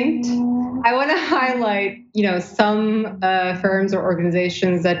succinct. I want to highlight, some firms or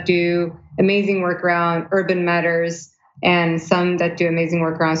organizations that do amazing work around urban matters and some that do amazing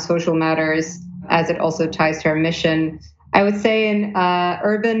work around social matters, as it also ties to our mission. I would say in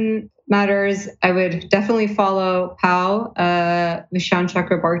urban matters, I would definitely follow POW, Vishaan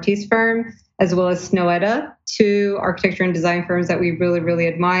Chakrabarty's firm, as well as Snøhetta, two architecture and design firms that we really, really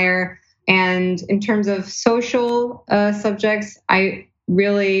admire. And in terms of social subjects, I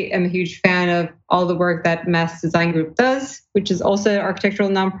really am a huge fan of all the work that Mass Design Group does, which is also an architectural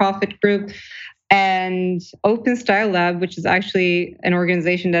nonprofit group, and Open Style Lab, which is actually an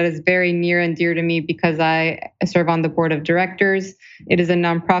organization that is very near and dear to me because I serve on the board of directors. It is a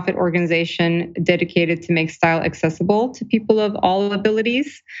nonprofit organization dedicated to make style accessible to people of all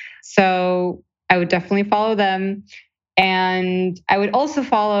abilities. So I would definitely follow them. And I would also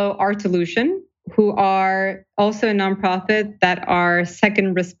follow Artolution, who are also a nonprofit that are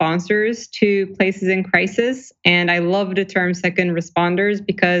second responders to places in crisis. And I love the term second responders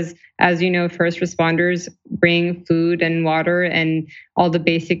because, as you know, first responders bring food and water and all the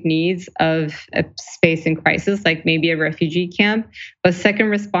basic needs of a space in crisis, like maybe a refugee camp. But second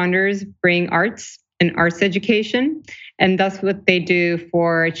responders bring arts and arts education. And that's what they do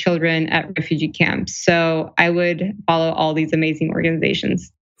for children at refugee camps. So I would follow all these amazing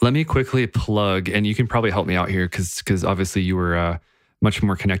organizations. Let me quickly plug, and you can probably help me out here because obviously you were much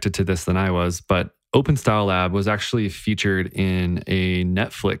more connected to this than I was, but Open Style Lab was actually featured in a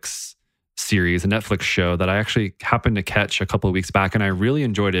Netflix series, a Netflix show that I actually happened to catch a couple of weeks back, and I really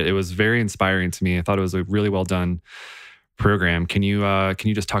enjoyed it. It was very inspiring to me. I thought it was a really well done program. Can you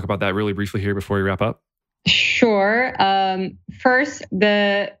just talk about that really briefly here before we wrap up? Sure. First,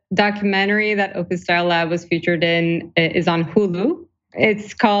 the documentary that Open Style Lab was featured in is on Hulu.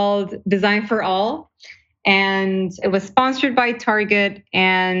 It's called Design for All, and it was sponsored by Target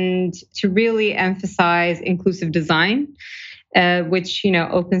and to really emphasize inclusive design, which,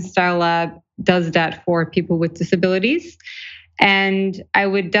 Open Style Lab does that for people with disabilities. And I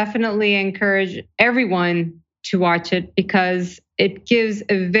would definitely encourage everyone to watch it because it gives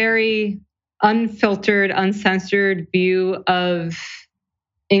a very unfiltered, uncensored view of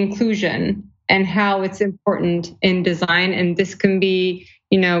inclusion and how it's important in design. And this can be,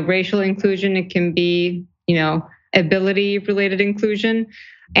 racial inclusion. It can be, ability-related inclusion.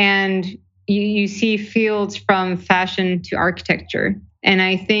 And you see fields from fashion to architecture. And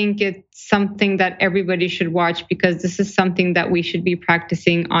I think it's something that everybody should watch because this is something that we should be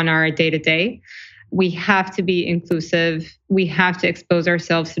practicing on our day-to-day. We have to be inclusive. We have to expose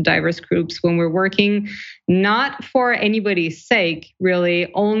ourselves to diverse groups when we're working, not for anybody's sake, really,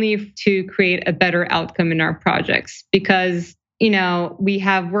 only to create a better outcome in our projects. Because, we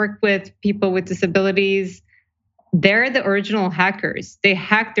have worked with people with disabilities. They're the original hackers. They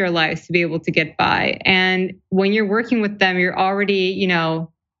hack their lives to be able to get by. And when you're working with them, you're already,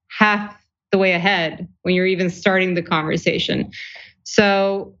 half the way ahead when you're even starting the conversation.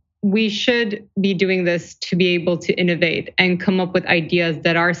 So we should be doing this to be able to innovate and come up with ideas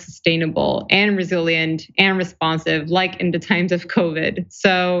that are sustainable and resilient and responsive, like in the times of COVID.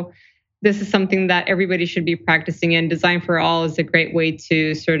 So this is something that everybody should be practicing, and Design for All is a great way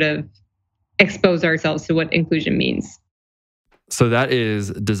to sort of expose ourselves to what inclusion means. So that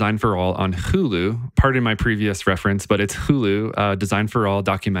is Design for All on Hulu. Pardon my previous reference, but it's Hulu, Design for All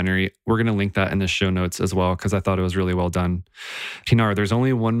documentary. We're going to link that in the show notes as well because I thought it was really well done. Pinar, there's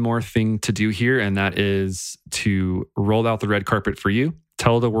only one more thing to do here, and that is to roll out the red carpet for you.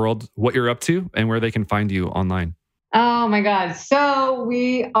 Tell the world what you're up to and where they can find you online. Oh my God. So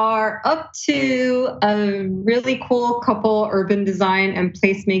we are up to a really cool couple urban design and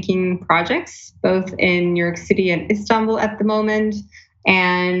placemaking projects, both in New York City and Istanbul at the moment.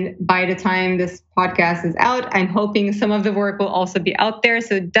 And by the time this podcast is out, I'm hoping some of the work will also be out there.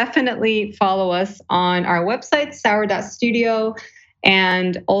 So definitely follow us on our website, sour.studio,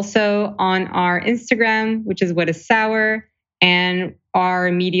 and also on our Instagram, which is What is Sour, and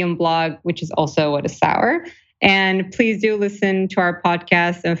our Medium blog, which is also What is Sour. And please do listen to our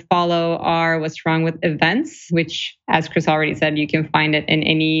podcast and follow our What's Wrong With events, which, as Chris already said, you can find it in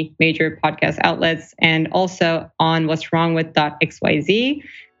any major podcast outlets and also on what'swrongwith.xyz,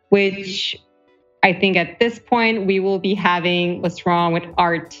 which I think at this point we will be having What's Wrong With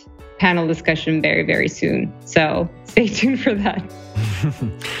Art panel discussion very, very soon. So stay tuned for that.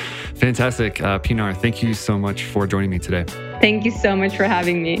 Fantastic. Pinar, thank you so much for joining me today. Thank you so much for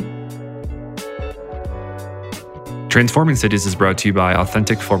having me. Transforming Cities is brought to you by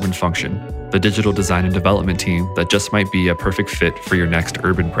Authentic Form and Function, the digital design and development team that just might be a perfect fit for your next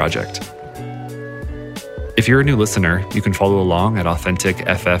urban project. If you're a new listener, you can follow along at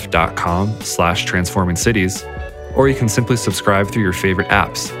authenticff.com/transformingcities, or you can simply subscribe through your favorite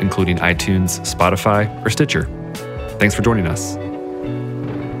apps, including iTunes, Spotify, or Stitcher. Thanks for joining us.